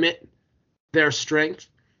limit their strength,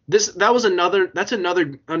 that's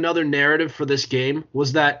another narrative for this game,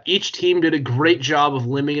 was that each team did a great job of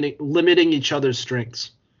limiting each other's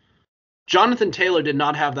strengths. Jonathan Taylor did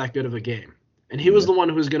not have that good of a game, and he was the one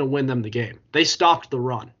who was going to win them the game. They stopped the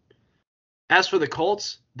run. As for the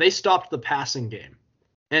Colts, they stopped the passing game,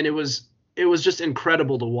 and it was just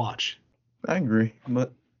incredible to watch. I agree,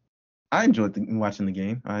 but I enjoyed watching the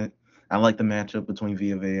game. I like the matchup between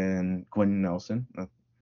Villa and Quentin Nelson.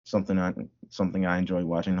 Something I enjoy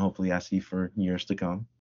watching. Hopefully, I see for years to come.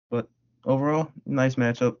 But overall, nice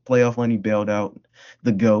matchup. Playoff Lenny bailed out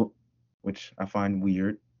the GOAT, which I find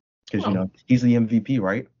weird because he's the MVP,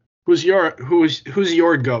 right? Who's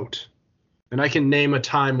your GOAT? And I can name a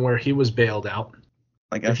time where he was bailed out.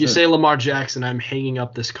 Like if you say Lamar Jackson, I'm hanging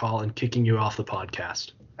up this call and kicking you off the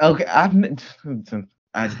podcast. Okay, I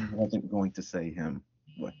wasn't going to say him.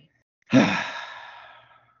 But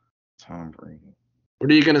Tom Brady. What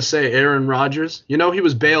are you going to say, Aaron Rodgers? You know he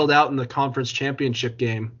was bailed out in the conference championship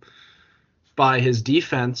game by his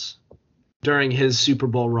defense during his Super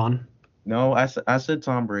Bowl run. No, I said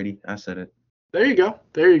Tom Brady. I said it. There you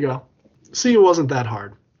go. See, it wasn't that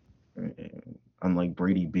hard. Unlike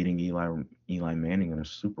Brady beating Eli Manning in a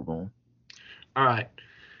Super Bowl. All right.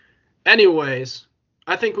 Anyways,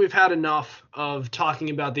 I think we've had enough of talking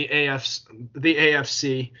about the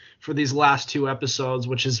AFC for these last two episodes,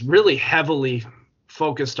 which is really heavily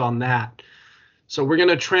focused on that. So we're going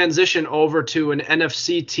to transition over to an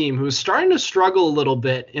NFC team who's starting to struggle a little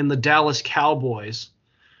bit in the Dallas Cowboys.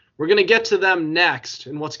 We're going to get to them next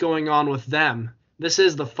and what's going on with them. This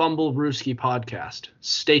is the Fumblerooski podcast.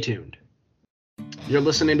 Stay tuned. You're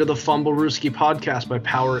listening to the Fumblerooski podcast by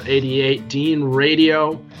Power 88 Dean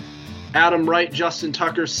Radio. Adam Wright, Justin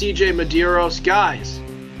Tucker, CJ Medeiros. Guys,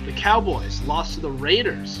 the Cowboys lost to the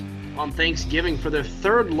Raiders on Thanksgiving for their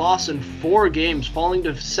third loss in 4 games, falling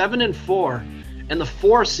to 7-4 and the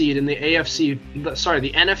 4 seed in the NFC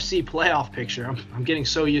playoff picture. I'm getting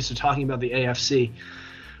so used to talking about the AFC.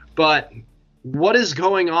 But what is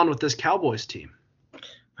going on with this Cowboys team?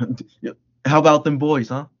 How about them boys,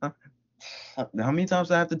 huh? How many times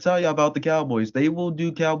do I have to tell you about the Cowboys? They will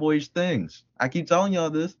do Cowboys things. I keep telling y'all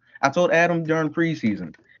this. I told Adam during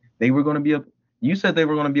preseason you said they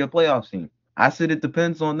were going to be a playoff team. I said it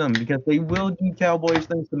depends on them because they will do Cowboys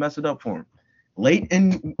things to mess it up for them. Late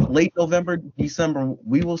November, December,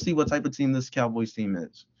 we will see what type of team this Cowboys team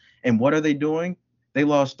is. And what are they doing? They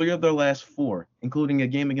lost 3 of their last 4, including a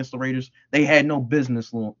game against the Raiders. They had no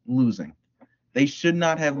business losing. They should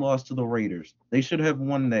not have lost to the Raiders. They should have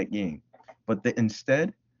won that game. But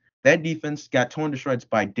instead, that defense got torn to shreds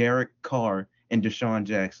by Derek Carr and Deshaun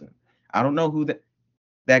Jackson. I don't know who that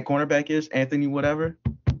that cornerback is, Anthony whatever,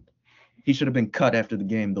 he should have been cut after the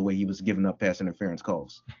game the way he was giving up pass interference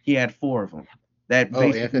calls. He had 4 of them.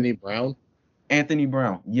 Anthony Brown? Anthony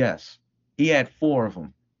Brown, yes. He had 4 of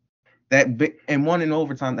them. And one in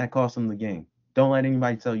overtime that cost him the game. Don't let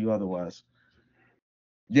anybody tell you otherwise.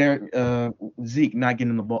 Zeke not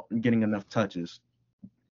getting the ball, getting enough touches.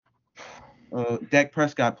 Dak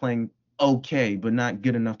Prescott playing okay, but not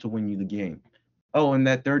good enough to win you the game. Oh, and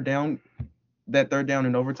that third down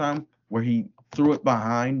in overtime where he threw it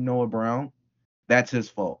behind Noah Brown, that's his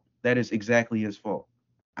fault. That is exactly his fault.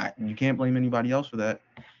 You can't blame anybody else for that.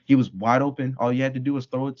 He was wide open. All you had to do was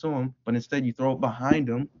throw it to him, but instead you throw it behind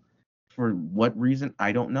him. For what reason?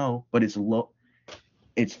 I don't know, but it's low.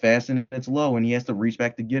 It's fast and it's low, and he has to reach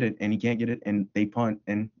back to get it, and he can't get it, and they punt,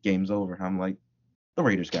 and game's over. I'm like, the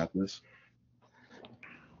Raiders got this.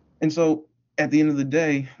 And so at the end of the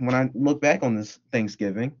day, when I look back on this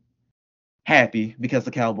Thanksgiving, happy because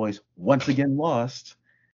the Cowboys once again lost,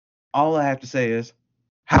 all I have to say is,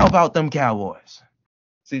 how about them Cowboys?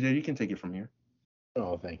 CJ, you can take it from here.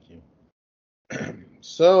 Oh, thank you.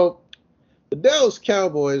 So, the Dallas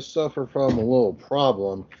Cowboys suffer from a little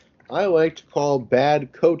problem I like to call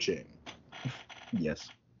bad coaching. Yes.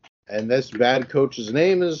 And this bad coach's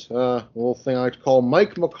name is a little thing I like to call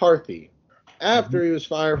Mike McCarthy. After he was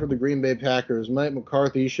fired from the Green Bay Packers, Mike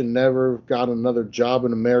McCarthy should never have gotten another job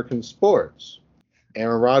in American sports.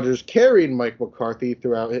 Aaron Rodgers carried Mike McCarthy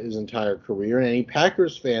throughout his entire career, and any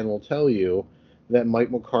Packers fan will tell you that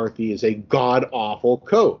Mike McCarthy is a god-awful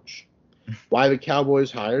coach. Why the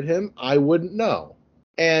Cowboys hired him, I wouldn't know.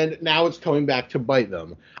 And now it's coming back to bite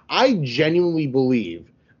them. I genuinely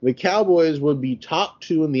believe the Cowboys would be top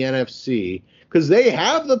 2 in the NFC because they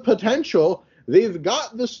have the potential. They've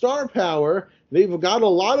got the star power. They've got a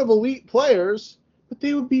lot of elite players, but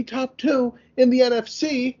they would be top 2 in the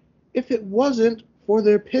NFC if it wasn't for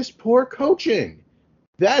their piss-poor coaching.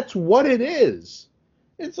 That's what it is.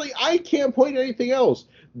 It's like, I can't point to anything else.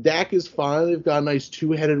 Dak is fine. They've got a nice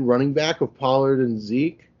 2-headed running back of Pollard and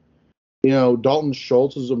Zeke. You know, Dalton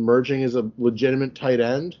Schultz is emerging as a legitimate tight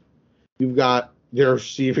end. You've got their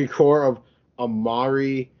receiving core of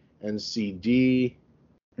Amari and CD.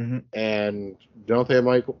 Mm-hmm. And don't they have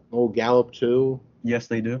Michael Gallup too? Yes,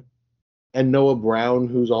 they do. And Noah Brown,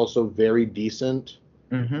 who's also very decent.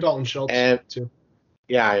 Mm-hmm. Dalton Schultz too.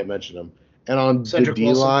 Yeah, I mentioned him. And on Cedric the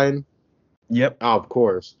D-line. Yep. Oh, of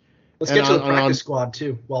course. Let's get to the practice squad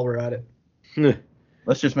too while we're at it.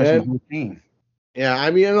 Let's just mention the whole team. Yeah,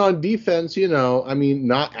 I mean, and on defense,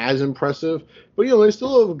 not as impressive, but, they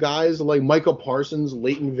still have guys like Michael Parsons,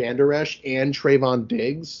 Leighton Vander Esch, and Trayvon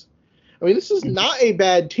Diggs. I mean, this is not a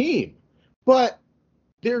bad team, but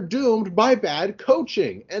they're doomed by bad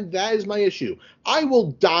coaching, and that is my issue. I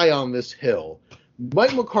will die on this hill.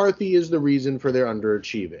 Mike McCarthy is the reason for their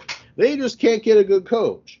underachieving. They just can't get a good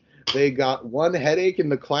coach. They got one headache in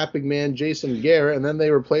the clapping man, Jason Garrett, and then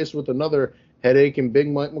they replaced with another headache in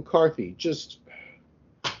Big Mike McCarthy.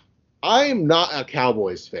 I am not a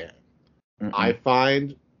Cowboys fan. Mm-mm. I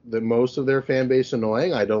find that most of their fan base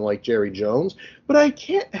annoying. I don't like Jerry Jones, but I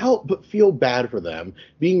can't help but feel bad for them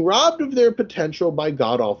being robbed of their potential by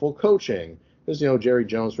god-awful coaching. Because, Jerry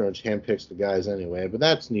Jones pretty much handpicks the guys anyway, but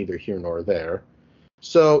that's neither here nor there.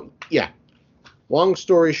 So, yeah, long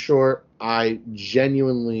story short, I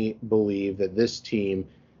genuinely believe that this team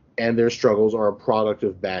and their struggles are a product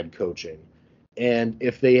of bad coaching. And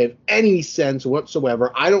if they have any sense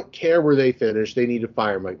whatsoever, I don't care where they finish, they need to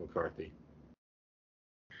fire Mike McCarthy.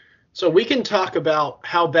 So we can talk about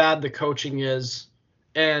how bad the coaching is,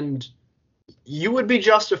 and you would be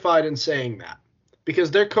justified in saying that. Because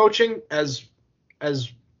their coaching, as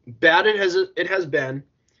bad as it has been,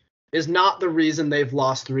 is not the reason they've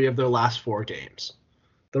lost 3 of their last 4 games.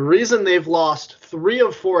 The reason they've lost 3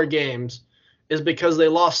 of 4 games is because they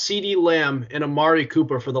lost CeeDee Lamb and Amari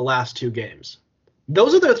Cooper for the last 2 games.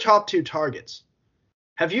 Those are their top 2 targets.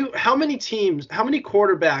 How many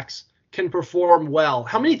quarterbacks can perform well?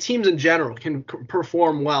 How many teams in general can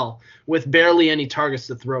perform well with barely any targets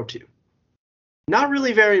to throw to? Not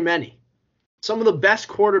really very many. Some of the best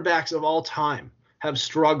quarterbacks of all time have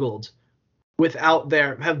struggled have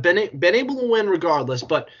been able to win regardless,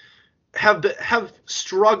 but have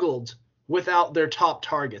struggled without their top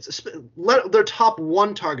targets, their top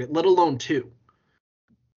 1 target, let alone 2.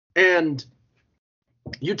 And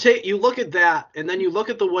you look at that, and then you look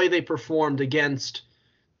at the way they performed against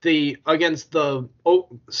Oakland,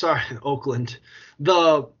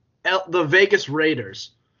 the Vegas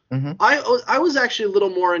Raiders. Mm-hmm. I was actually a little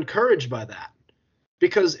more encouraged by that,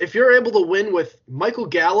 because if you're able to win with Michael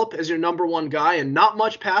Gallup as your number 1 guy and not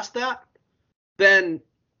much past that, then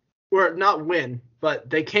or not win, but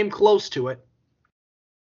they came close to it.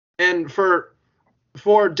 And for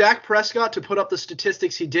Dak Prescott to put up the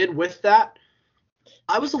statistics he did with that,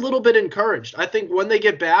 I was a little bit encouraged. I think when they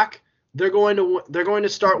get back, they're going to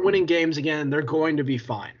start winning games again. They're going to be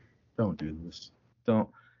fine. Don't do this. Don't.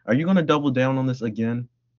 Are you going to double down on this again?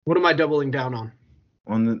 What am I doubling down on?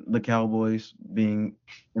 On the Cowboys being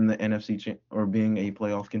in the NFC or being a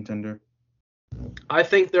playoff contender? I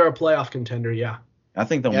think they're a playoff contender, yeah. I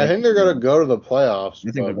think they're going to go to the playoffs.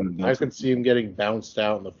 You think they're going to go? I could see them getting bounced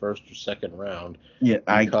out in the first or second round. Yeah,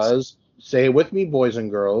 because say it with me, boys and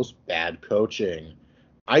girls, bad coaching.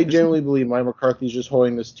 I genuinely believe Mike McCarthy's just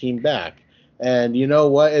holding this team back. And you know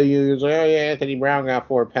what? You say, oh, yeah, Anthony Brown got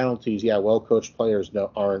 4 penalties. Yeah, well-coached players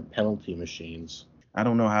aren't penalty machines. I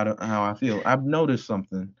don't know how I feel. I've noticed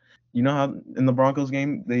something. You know how in the Broncos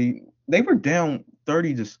game they were down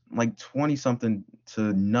 30 to like 20 something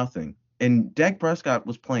to nothing, and Dak Prescott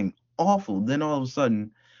was playing awful. Then all of a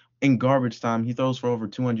sudden, in garbage time, he throws for over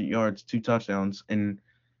 200 yards, 2 touchdowns, and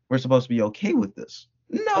we're supposed to be okay with this.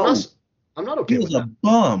 No, I'm not okay with that. He was a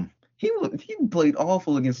bum. He played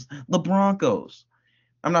awful against the Broncos.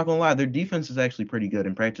 I'm not gonna lie, their defense is actually pretty good,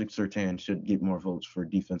 and Patrick Surtain should get more votes for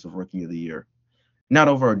Defensive Rookie of the Year. Not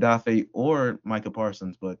over Odafe or Micah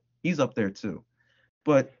Parsons, but he's up there too.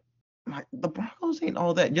 But the Broncos ain't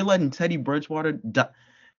all that. You're letting Teddy Bridgewater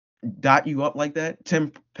dot you up like that?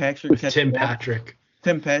 Tim Patrick catching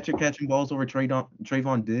balls over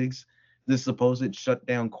Trayvon Diggs, this supposed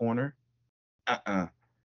shutdown corner.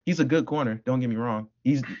 He's a good corner, don't get me wrong.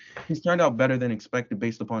 He's turned out better than expected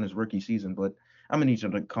based upon his rookie season, but I'm going to need you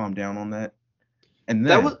to calm down on that. And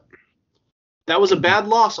then That was a bad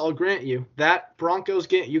loss, I'll grant you. That Broncos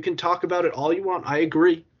game, you can talk about it all you want. I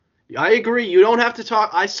agree. You don't have to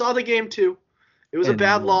talk. I saw the game too. It was a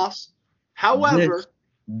bad loss. However,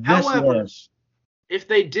 if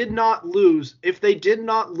they did not lose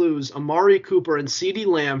Amari Cooper and CeeDee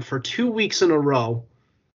Lamb for 2 weeks in a row,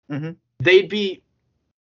 they'd be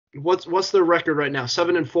what's their record right now?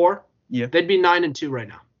 7-4? Yeah. They'd be 9-2 right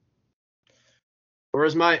now. Or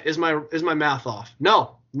is my math off?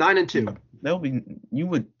 No, 9-2. You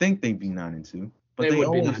would think they'd be 9-2, but they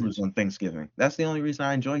always lose on Thanksgiving. That's the only reason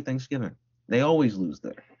I enjoy Thanksgiving. They always lose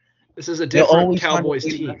there. This is a different Cowboys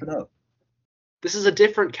team. This is a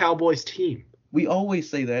different Cowboys team. We always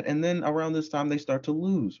say that, and then around this time they start to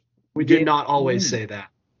lose. We do not always say that.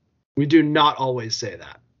 We do not always say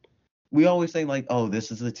that. We always say like, oh,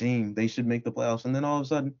 this is the team. They should make the playoffs, and then all of a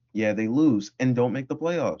sudden, yeah, they lose and don't make the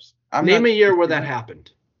playoffs. Name a year where that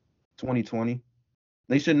happened. 2020.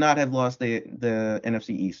 They should not have lost the NFC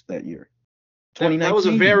East that year. 2019.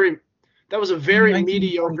 That was a very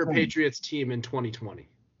mediocre Patriots team in 2020.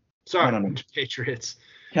 Sorry, Patriots.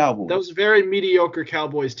 Cowboys. That was a very mediocre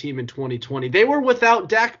Cowboys team in 2020. They were without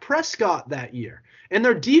Dak Prescott that year, and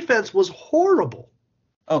their defense was horrible.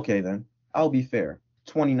 Okay, then. I'll be fair.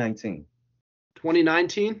 2019.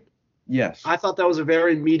 2019? Yes. I thought that was a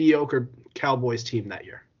very mediocre Cowboys team that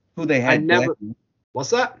year. Who they had? What's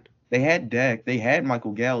that? They had Dak. They had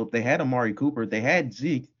Michael Gallup. They had Amari Cooper. They had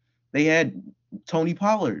Zeke. They had Tony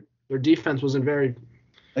Pollard. Their defense wasn't very.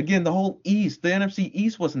 Again, the whole East, the NFC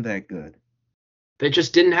East wasn't that good. They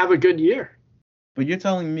just didn't have a good year. But you're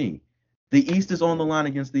telling me the East is on the line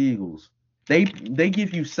against the Eagles. They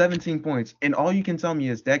give you 17 points, and all you can tell me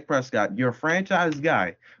is Dak Prescott, your franchise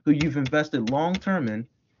guy who you've invested long-term in,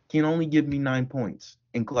 can only give me 9 points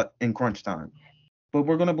in crunch time. But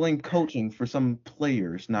we're going to blame coaching for some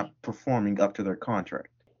players not performing up to their contract.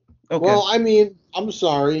 Okay. Well, I mean, I'm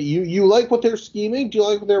sorry. You like what they're scheming? Do you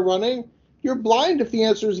like what they're running? You're blind if the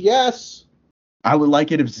answer is yes. I would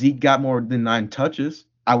like it if Zeke got more than 9 touches.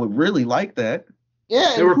 I would really like that.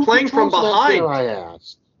 Yeah, they were playing from behind. I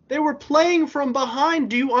asked. They were playing from behind.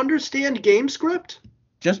 Do you understand game script?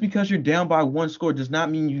 Just because you're down by 1 score does not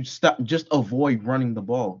mean you stop. Just avoid running the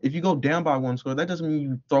ball. If you go down by 1 score, that doesn't mean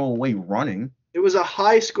you throw away running. It was a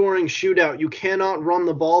high-scoring shootout. You cannot run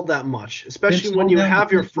the ball that much, especially when you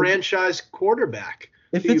have your franchise quarterback.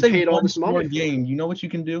 If it's a 1-score game, you know what you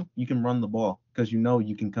can do? You can run the ball because you know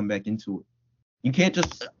you can come back into it. You can't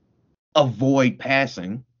just avoid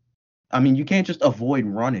passing. I mean, you can't just avoid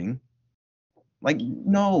running. Like,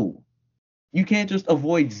 no. You can't just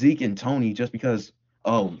avoid Zeke and Tony just because,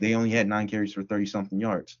 they only had 9 carries for 30-something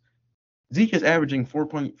yards. Zeke is averaging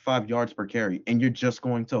 4.5 yards per carry, and you're just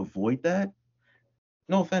going to avoid that?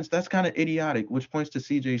 No offense, that's kind of idiotic, which points to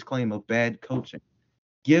CJ's claim of bad coaching.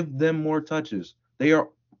 Give them more touches. They are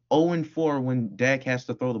 0-4 when Dak has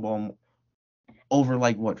to throw the ball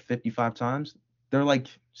over 55 times? They're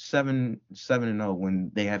 7-0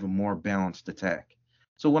 when they have a more balanced attack.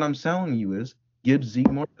 So what I'm telling you is give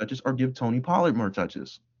Zeke more touches or give Tony Pollard more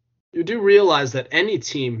touches. You do realize that any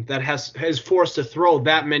team that has forced to throw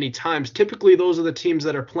that many times, typically those are the teams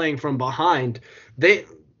that are playing from behind.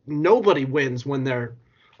 Nobody wins when they're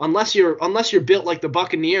unless you're built like the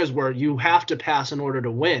Buccaneers where you have to pass in order to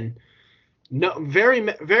win. No,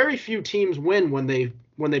 very few teams win when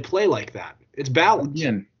they play like that. It's balanced.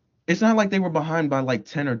 Again, it's not like they were behind by like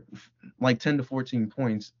 10 to 14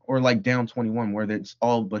 points or like down 21 where it's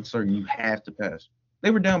all but certain you have to pass.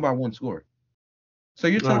 They were down by 1 score. So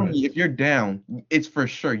you're telling me if you're down, it's for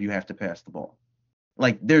sure you have to pass the ball.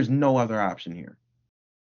 Like there's no other option here.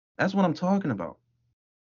 That's what I'm talking about.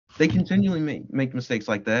 They continually make mistakes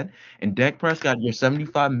like that. And Dak Prescott, your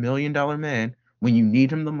 $75 million man, when you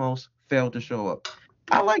need him the most, failed to show up.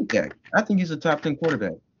 I like Dak. I think he's a top 10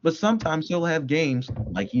 quarterback. But sometimes he'll have games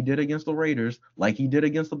like he did against the Raiders, like he did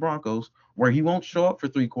against the Broncos, where he won't show up for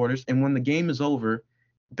 3 quarters. And when the game is over,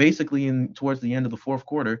 basically towards the end of the 4th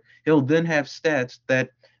quarter, he'll then have stats that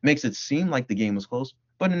makes it seem like the game was close.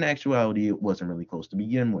 But in actuality, it wasn't really close to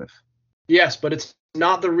begin with. Yes, but it's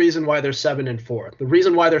not the reason why they're 7-4. The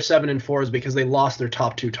reason why they're 7-4 is because they lost their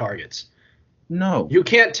top 2 targets. No. You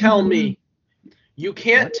can't tell me. You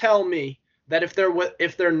can't tell me that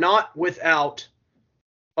if they're not without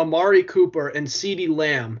Amari Cooper and CeeDee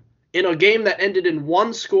Lamb in a game that ended in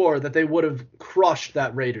 1 score that they would have crushed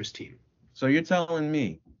that Raiders team. So you're telling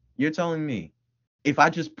me, if I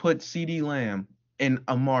just put CeeDee Lamb and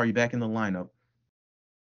Amari back in the lineup,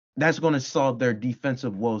 that's going to solve their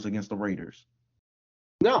defensive woes against the Raiders?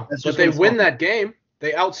 No, but they win that game.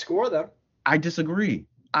 They outscore them. I disagree.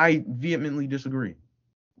 I vehemently disagree.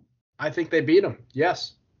 I think they beat them.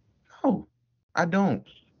 Yes. No, I don't.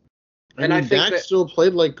 I think Dak still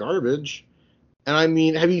played like garbage. And I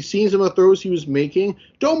mean, have you seen some of the throws he was making?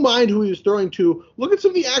 Don't mind who he was throwing to. Look at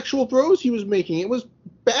some of the actual throws he was making. It was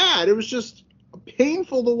bad. It was just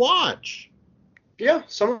painful to watch. Yeah,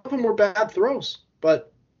 some of them were bad throws,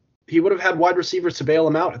 but he would have had wide receivers to bail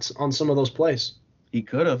him out on some of those plays. He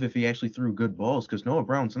could have if he actually threw good balls, because Noah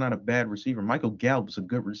Brown's not a bad receiver. Michael Gallup was a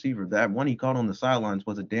good receiver. That one he caught on the sidelines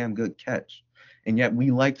was a damn good catch. And yet we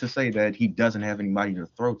like to say that he doesn't have anybody to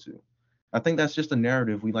throw to. I think that's just a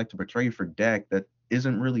narrative we like to portray for Dak that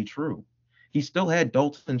isn't really true. He still had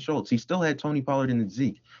Dalton Schultz. He still had Tony Pollard and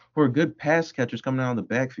Zeke, who are good pass catchers coming out of the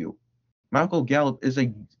backfield. Michael Gallup is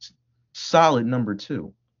a solid number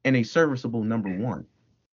 2 and a serviceable number 1.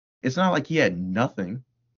 It's not like he had nothing.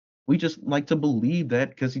 We just like to believe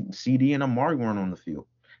that because CD and Amari weren't on the field.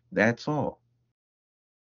 That's all.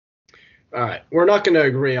 All right, we're not going to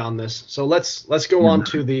agree on this. So let's go on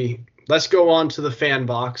to the fan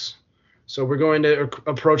box. So we're going to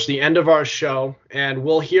approach the end of our show, and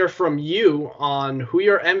we'll hear from you on who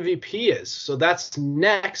your MVP is. So that's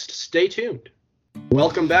next. Stay tuned.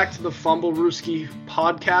 Welcome back to the Fumblerooski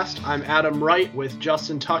podcast. I'm Adam Wright with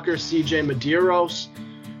Justin Tucker, CJ Medeiros.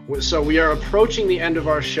 So we are approaching the end of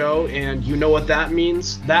our show, and you know what that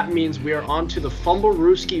means? That means we are on to the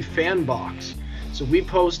Fumblerooski fan box. So we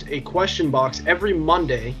post a question box every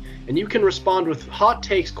Monday, and you can respond with hot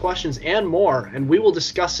takes, questions, and more, and we will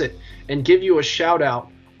discuss it and give you a shout out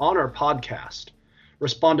on our podcast.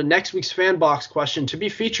 Respond to next week's fan box question to be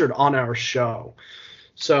featured on our show.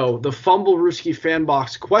 So the Fumblerooski fan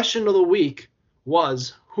box question of the week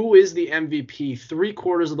was, who is the MVP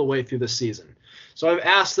 3/4 of the way through the season? So I've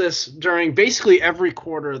asked this during basically every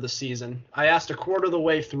quarter of the season. I asked a quarter of the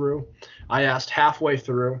way through. I asked halfway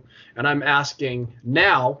through. And I'm asking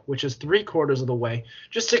now, which is 3/4 of the way,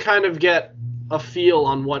 just to kind of get a feel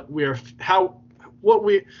on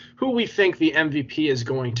who we think the MVP is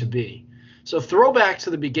going to be. So throwback to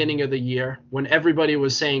the beginning of the year when everybody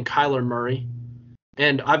was saying Kyler Murray.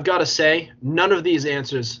 And I've got to say, none of these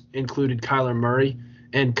answers included Kyler Murray.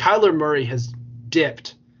 And Kyler Murray has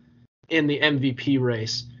dipped in the MVP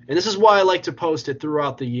race. And this is why I like to post it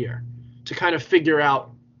throughout the year, to kind of figure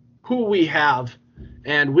out who we have.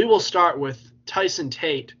 And we will start with Tyson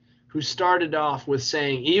Tate, who started off with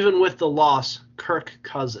saying, even with the loss, Kirk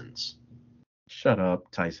Cousins. Shut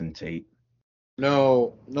up, Tyson Tate.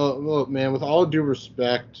 No, look, man, with all due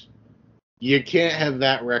respect, you can't have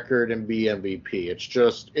that record and be MVP. It's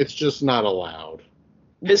just not allowed.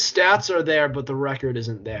 His stats are there, but the record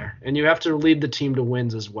isn't there. And you have to lead the team to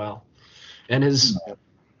wins as well. And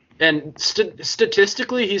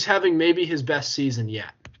statistically, he's having maybe his best season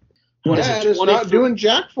yet. It's not doing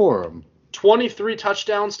jack for him. 23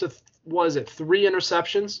 touchdowns to, 3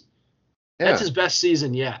 interceptions? Yeah. That's his best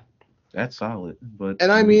season yet. That's solid.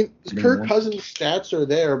 And I mean, Kirk Cousins' stats are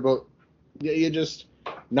there, but you just,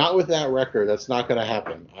 not with that record. That's not going to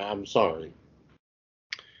happen. I'm sorry.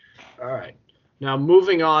 All right. Now,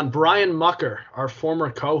 moving on, Brian Mucker, our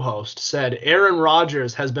former co-host, said Aaron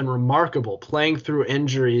Rodgers has been remarkable playing through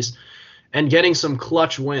injuries and getting some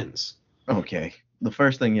clutch wins. Okay. The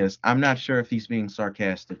first thing is, I'm not sure if he's being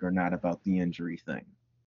sarcastic or not about the injury thing.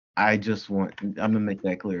 I'm going to make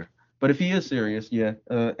that clear. But if he is serious, yeah,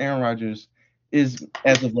 Aaron Rodgers is,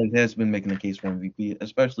 as of late, has been making the case for MVP,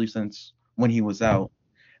 especially since when he was out,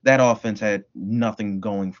 that offense had nothing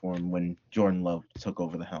going for him when Jordan Love took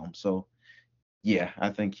over the helm. So, yeah, I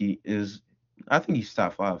think he's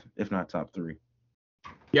top 5, if not top 3.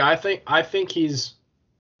 Yeah, I think he's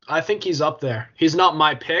up there. He's not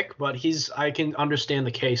my pick, but I can understand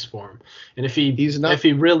the case for him. And if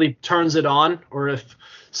he really turns it on, or if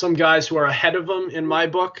some guys who are ahead of him in my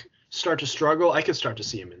book start to struggle, I could start to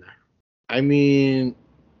see him in there. I mean,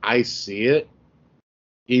 I see it.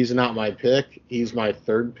 He's not my pick. He's my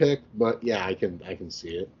 3rd pick, but yeah, I can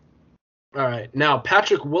see it. All right. Now,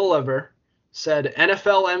 Patrick Willever said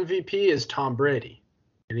NFL MVP is Tom Brady.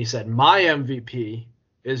 And he said, my MVP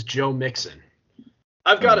is Joe Mixon.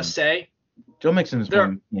 I've got to say, Joe Mixon is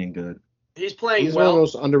playing good. He's playing He's well. one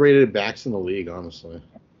of the most underrated backs in the league, honestly.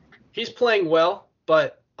 He's playing well,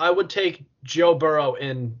 but I would take Joe Burrow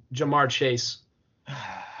and Jamar Chase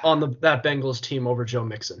on that Bengals team over Joe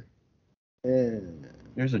Mixon.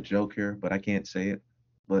 There's a joke here, but I can't say it.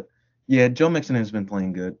 But yeah, Joe Mixon has been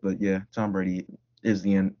playing good. But yeah, Tom Brady is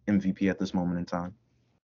the MVP at this moment in time.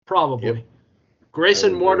 Probably. Yep.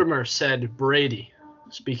 Grayson Mortimer said Brady.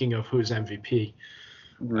 Speaking of who's MVP,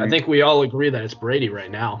 I think we all agree that it's Brady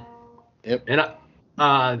right now. Yep.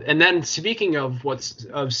 And then speaking of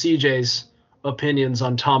CJ's opinions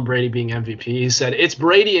on Tom Brady being MVP, he said it's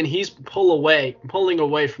Brady and he's pulling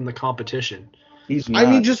away from the competition. He's not.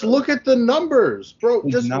 I mean, just look at the numbers, bro.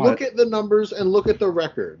 Look at the numbers and look at the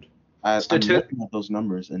record. I'm looking at those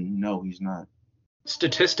numbers, and no, he's not.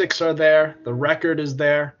 Statistics are there. The record is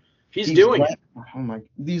there. He's doing it. Oh my!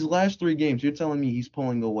 These last 3 games, you're telling me he's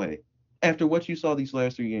pulling away. After what you saw these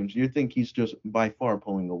last 3 games, you think he's just by far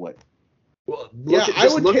pulling away. Well, I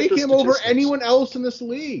would take him over anyone else in this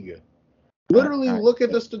league. Literally, look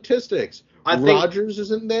at the statistics. Rodgers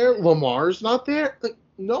isn't there. Lamar's not there. Like,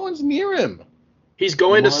 no one's near him. He's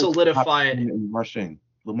going to solidify it. In rushing.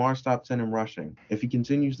 Lamar's top 10 in rushing. If he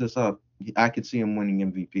continues this up, I could see him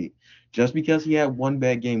winning MVP. Just because he had 1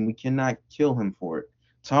 bad game, we cannot kill him for it.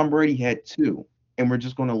 Tom Brady had 2, and we're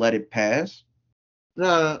just going to let it pass?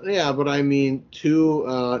 Yeah, but I mean,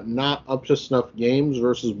 2 not up to snuff games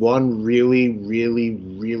versus 1 really, really,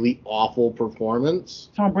 really awful performance.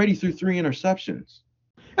 Tom Brady threw 3 interceptions.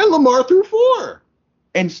 And Lamar threw 4.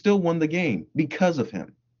 And still won the game because of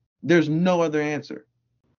him. There's no other answer.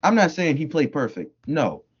 I'm not saying he played perfect.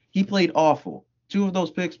 No, he played awful. 2 of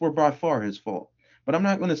those picks were by far his fault. But I'm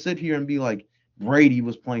not going to sit here and be like, Brady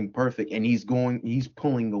was playing perfect and he's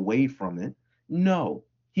pulling away from it. No,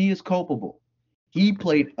 he is culpable. He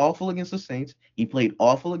played awful against the Saints. He played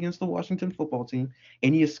awful against the Washington football team,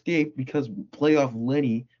 and he escaped because playoff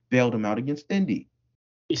Lenny bailed him out against Indy.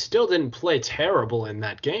 He still didn't play terrible in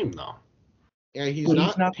that game, though. Yeah, he's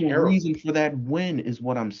not the reason for that win, is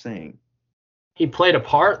what I'm saying. He played a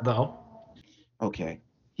part, though. Okay,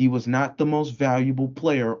 he was not the most valuable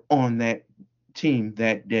player on that team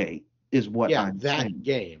that day, is what I'm saying. That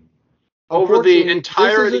game. Over the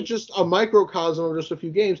entirety. This isn't just a microcosm of just a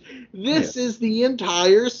few games. This is the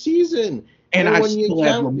entire season. And when you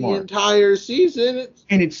count the entire season,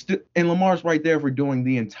 and Lamar's right there for doing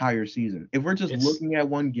the entire season. If we're just looking at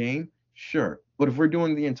 1 game, sure. But if we're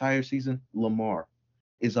doing the entire season, Lamar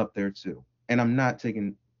is up there too. And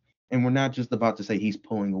we're not just about to say he's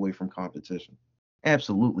pulling away from competition.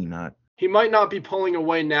 Absolutely not. He might not be pulling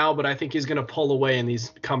away now, but I think he's going to pull away in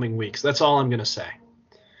these coming weeks. That's all I'm going to say.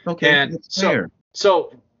 Okay, and that's fair.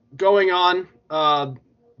 So going on, our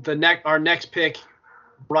next pick,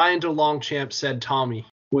 Brian DeLongchamp said Tommy,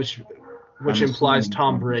 which implies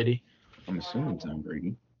Tom Brady. I'm assuming Tom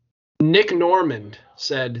Brady. Nick Normand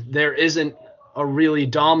said there isn't really a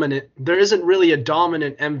dominant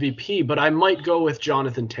MVP, but I might go with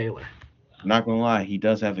Jonathan Taylor. I'm not gonna lie, he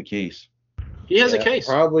does have a case. He has a case.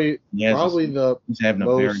 Probably he's having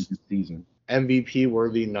a very good season. MVP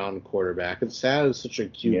worthy non-quarterback. It's sad it's such a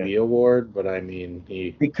QB award, but I mean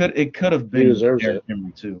it could have been Derrick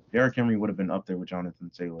Henry too. Derrick Henry would have been up there with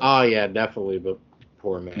Jonathan Taylor. Oh yeah, definitely, but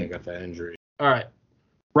poor man got that injury. All right.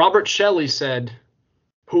 Robert Shelley said,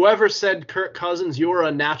 whoever said Kirk Cousins, you're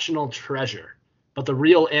a national treasure. But the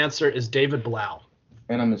real answer is David Blau.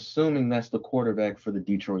 And I'm assuming that's the quarterback for the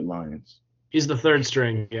Detroit Lions. He's the 3rd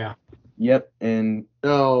string, yeah. Yep, and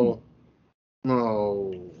No.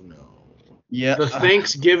 Yeah. The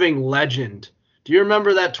Thanksgiving legend. Do you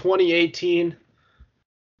remember that 2018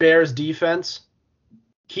 Bears defense,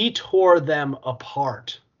 he tore them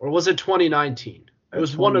apart. Or was it 2019? It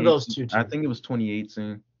was one of those two teams. I think it was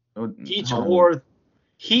 2018.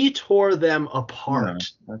 He tore them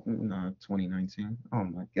apart. No, 2019. Oh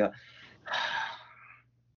my god.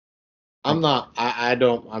 I'm not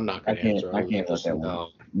gonna answer. I can't let that one.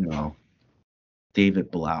 No.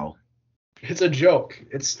 David Blau. It's a joke.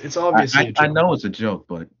 It's obviously a joke. I know it's a joke,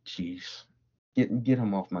 but jeez. Get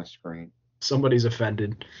him off my screen. Somebody's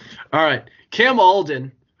offended. All right. Cam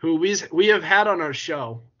Alden, who we have had on our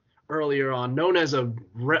show earlier on, known as a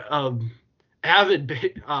avid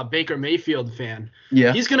Baker Mayfield fan.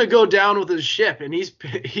 Yeah. He's going to go down with his ship, and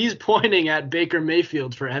he's pointing at Baker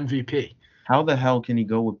Mayfield for MVP. How the hell can he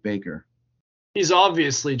go with Baker? He's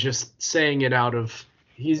obviously just saying it out of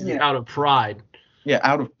pride. Yeah,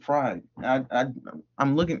 out of pride.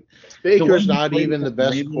 I'm looking. Baker's not even the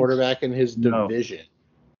best quarterback in his division. No.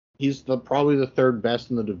 He's probably the third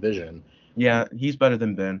best in the division. Yeah, he's better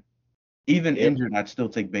than Ben. Even injured, I'd still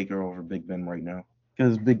take Baker over Big Ben right now.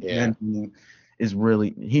 Because Ben is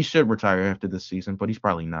really, he should retire after this season, but he's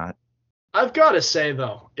probably not. I've got to say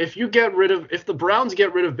though, if the Browns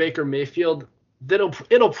get rid of Baker Mayfield,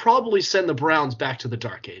 it'll probably send the Browns back to the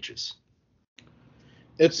dark ages.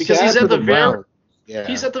 It's because he's at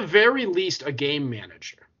the very least a game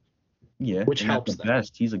manager. Yeah, which helps at the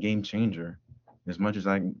best. He's a game changer. As much as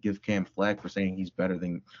I can give Cam flack for saying he's better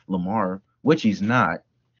than Lamar, which he's not,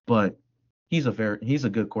 but he's a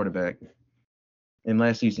good quarterback. And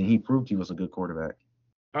last season he proved he was a good quarterback.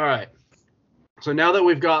 All right. So now that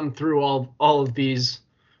we've gotten through all of these,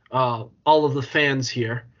 all of the fans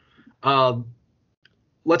here,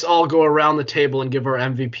 let's all go around the table and give our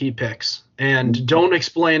MVP picks. And don't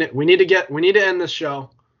explain it. We need to end this show.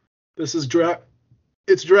 This is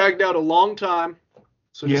it's dragged out a long time.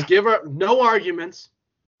 So just give no arguments.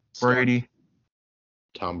 Brady.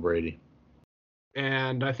 Tom Brady.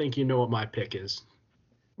 And I think you know what my pick is.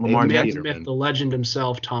 Lamar Jackson, the legend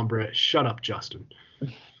himself, Tom Brady. Shut up, Justin. All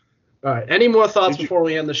right. Any more thoughts before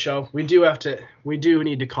we end the show? We do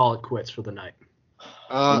need to call it quits for the night.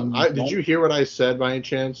 Did you hear what I said by any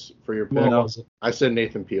chance for your pick? What was it? I said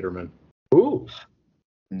Nathan Peterman. Ooh.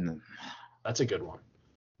 No. That's a good one.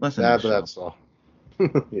 But that's all.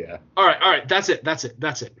 Yeah. All right. That's it.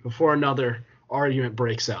 Before another argument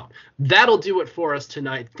breaks out. That'll do it for us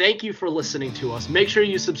tonight. Thank you for listening to us. Make sure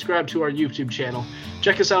you subscribe to our YouTube channel.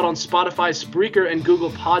 Check us out on Spotify, Spreaker, and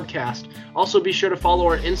Google Podcast. Also, be sure to follow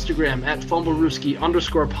our Instagram at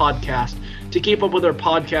Fumblerooski_podcast to keep up with our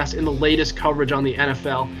podcast and the latest coverage on the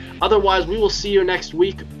NFL. Otherwise, we will see you next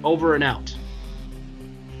week. Over and out.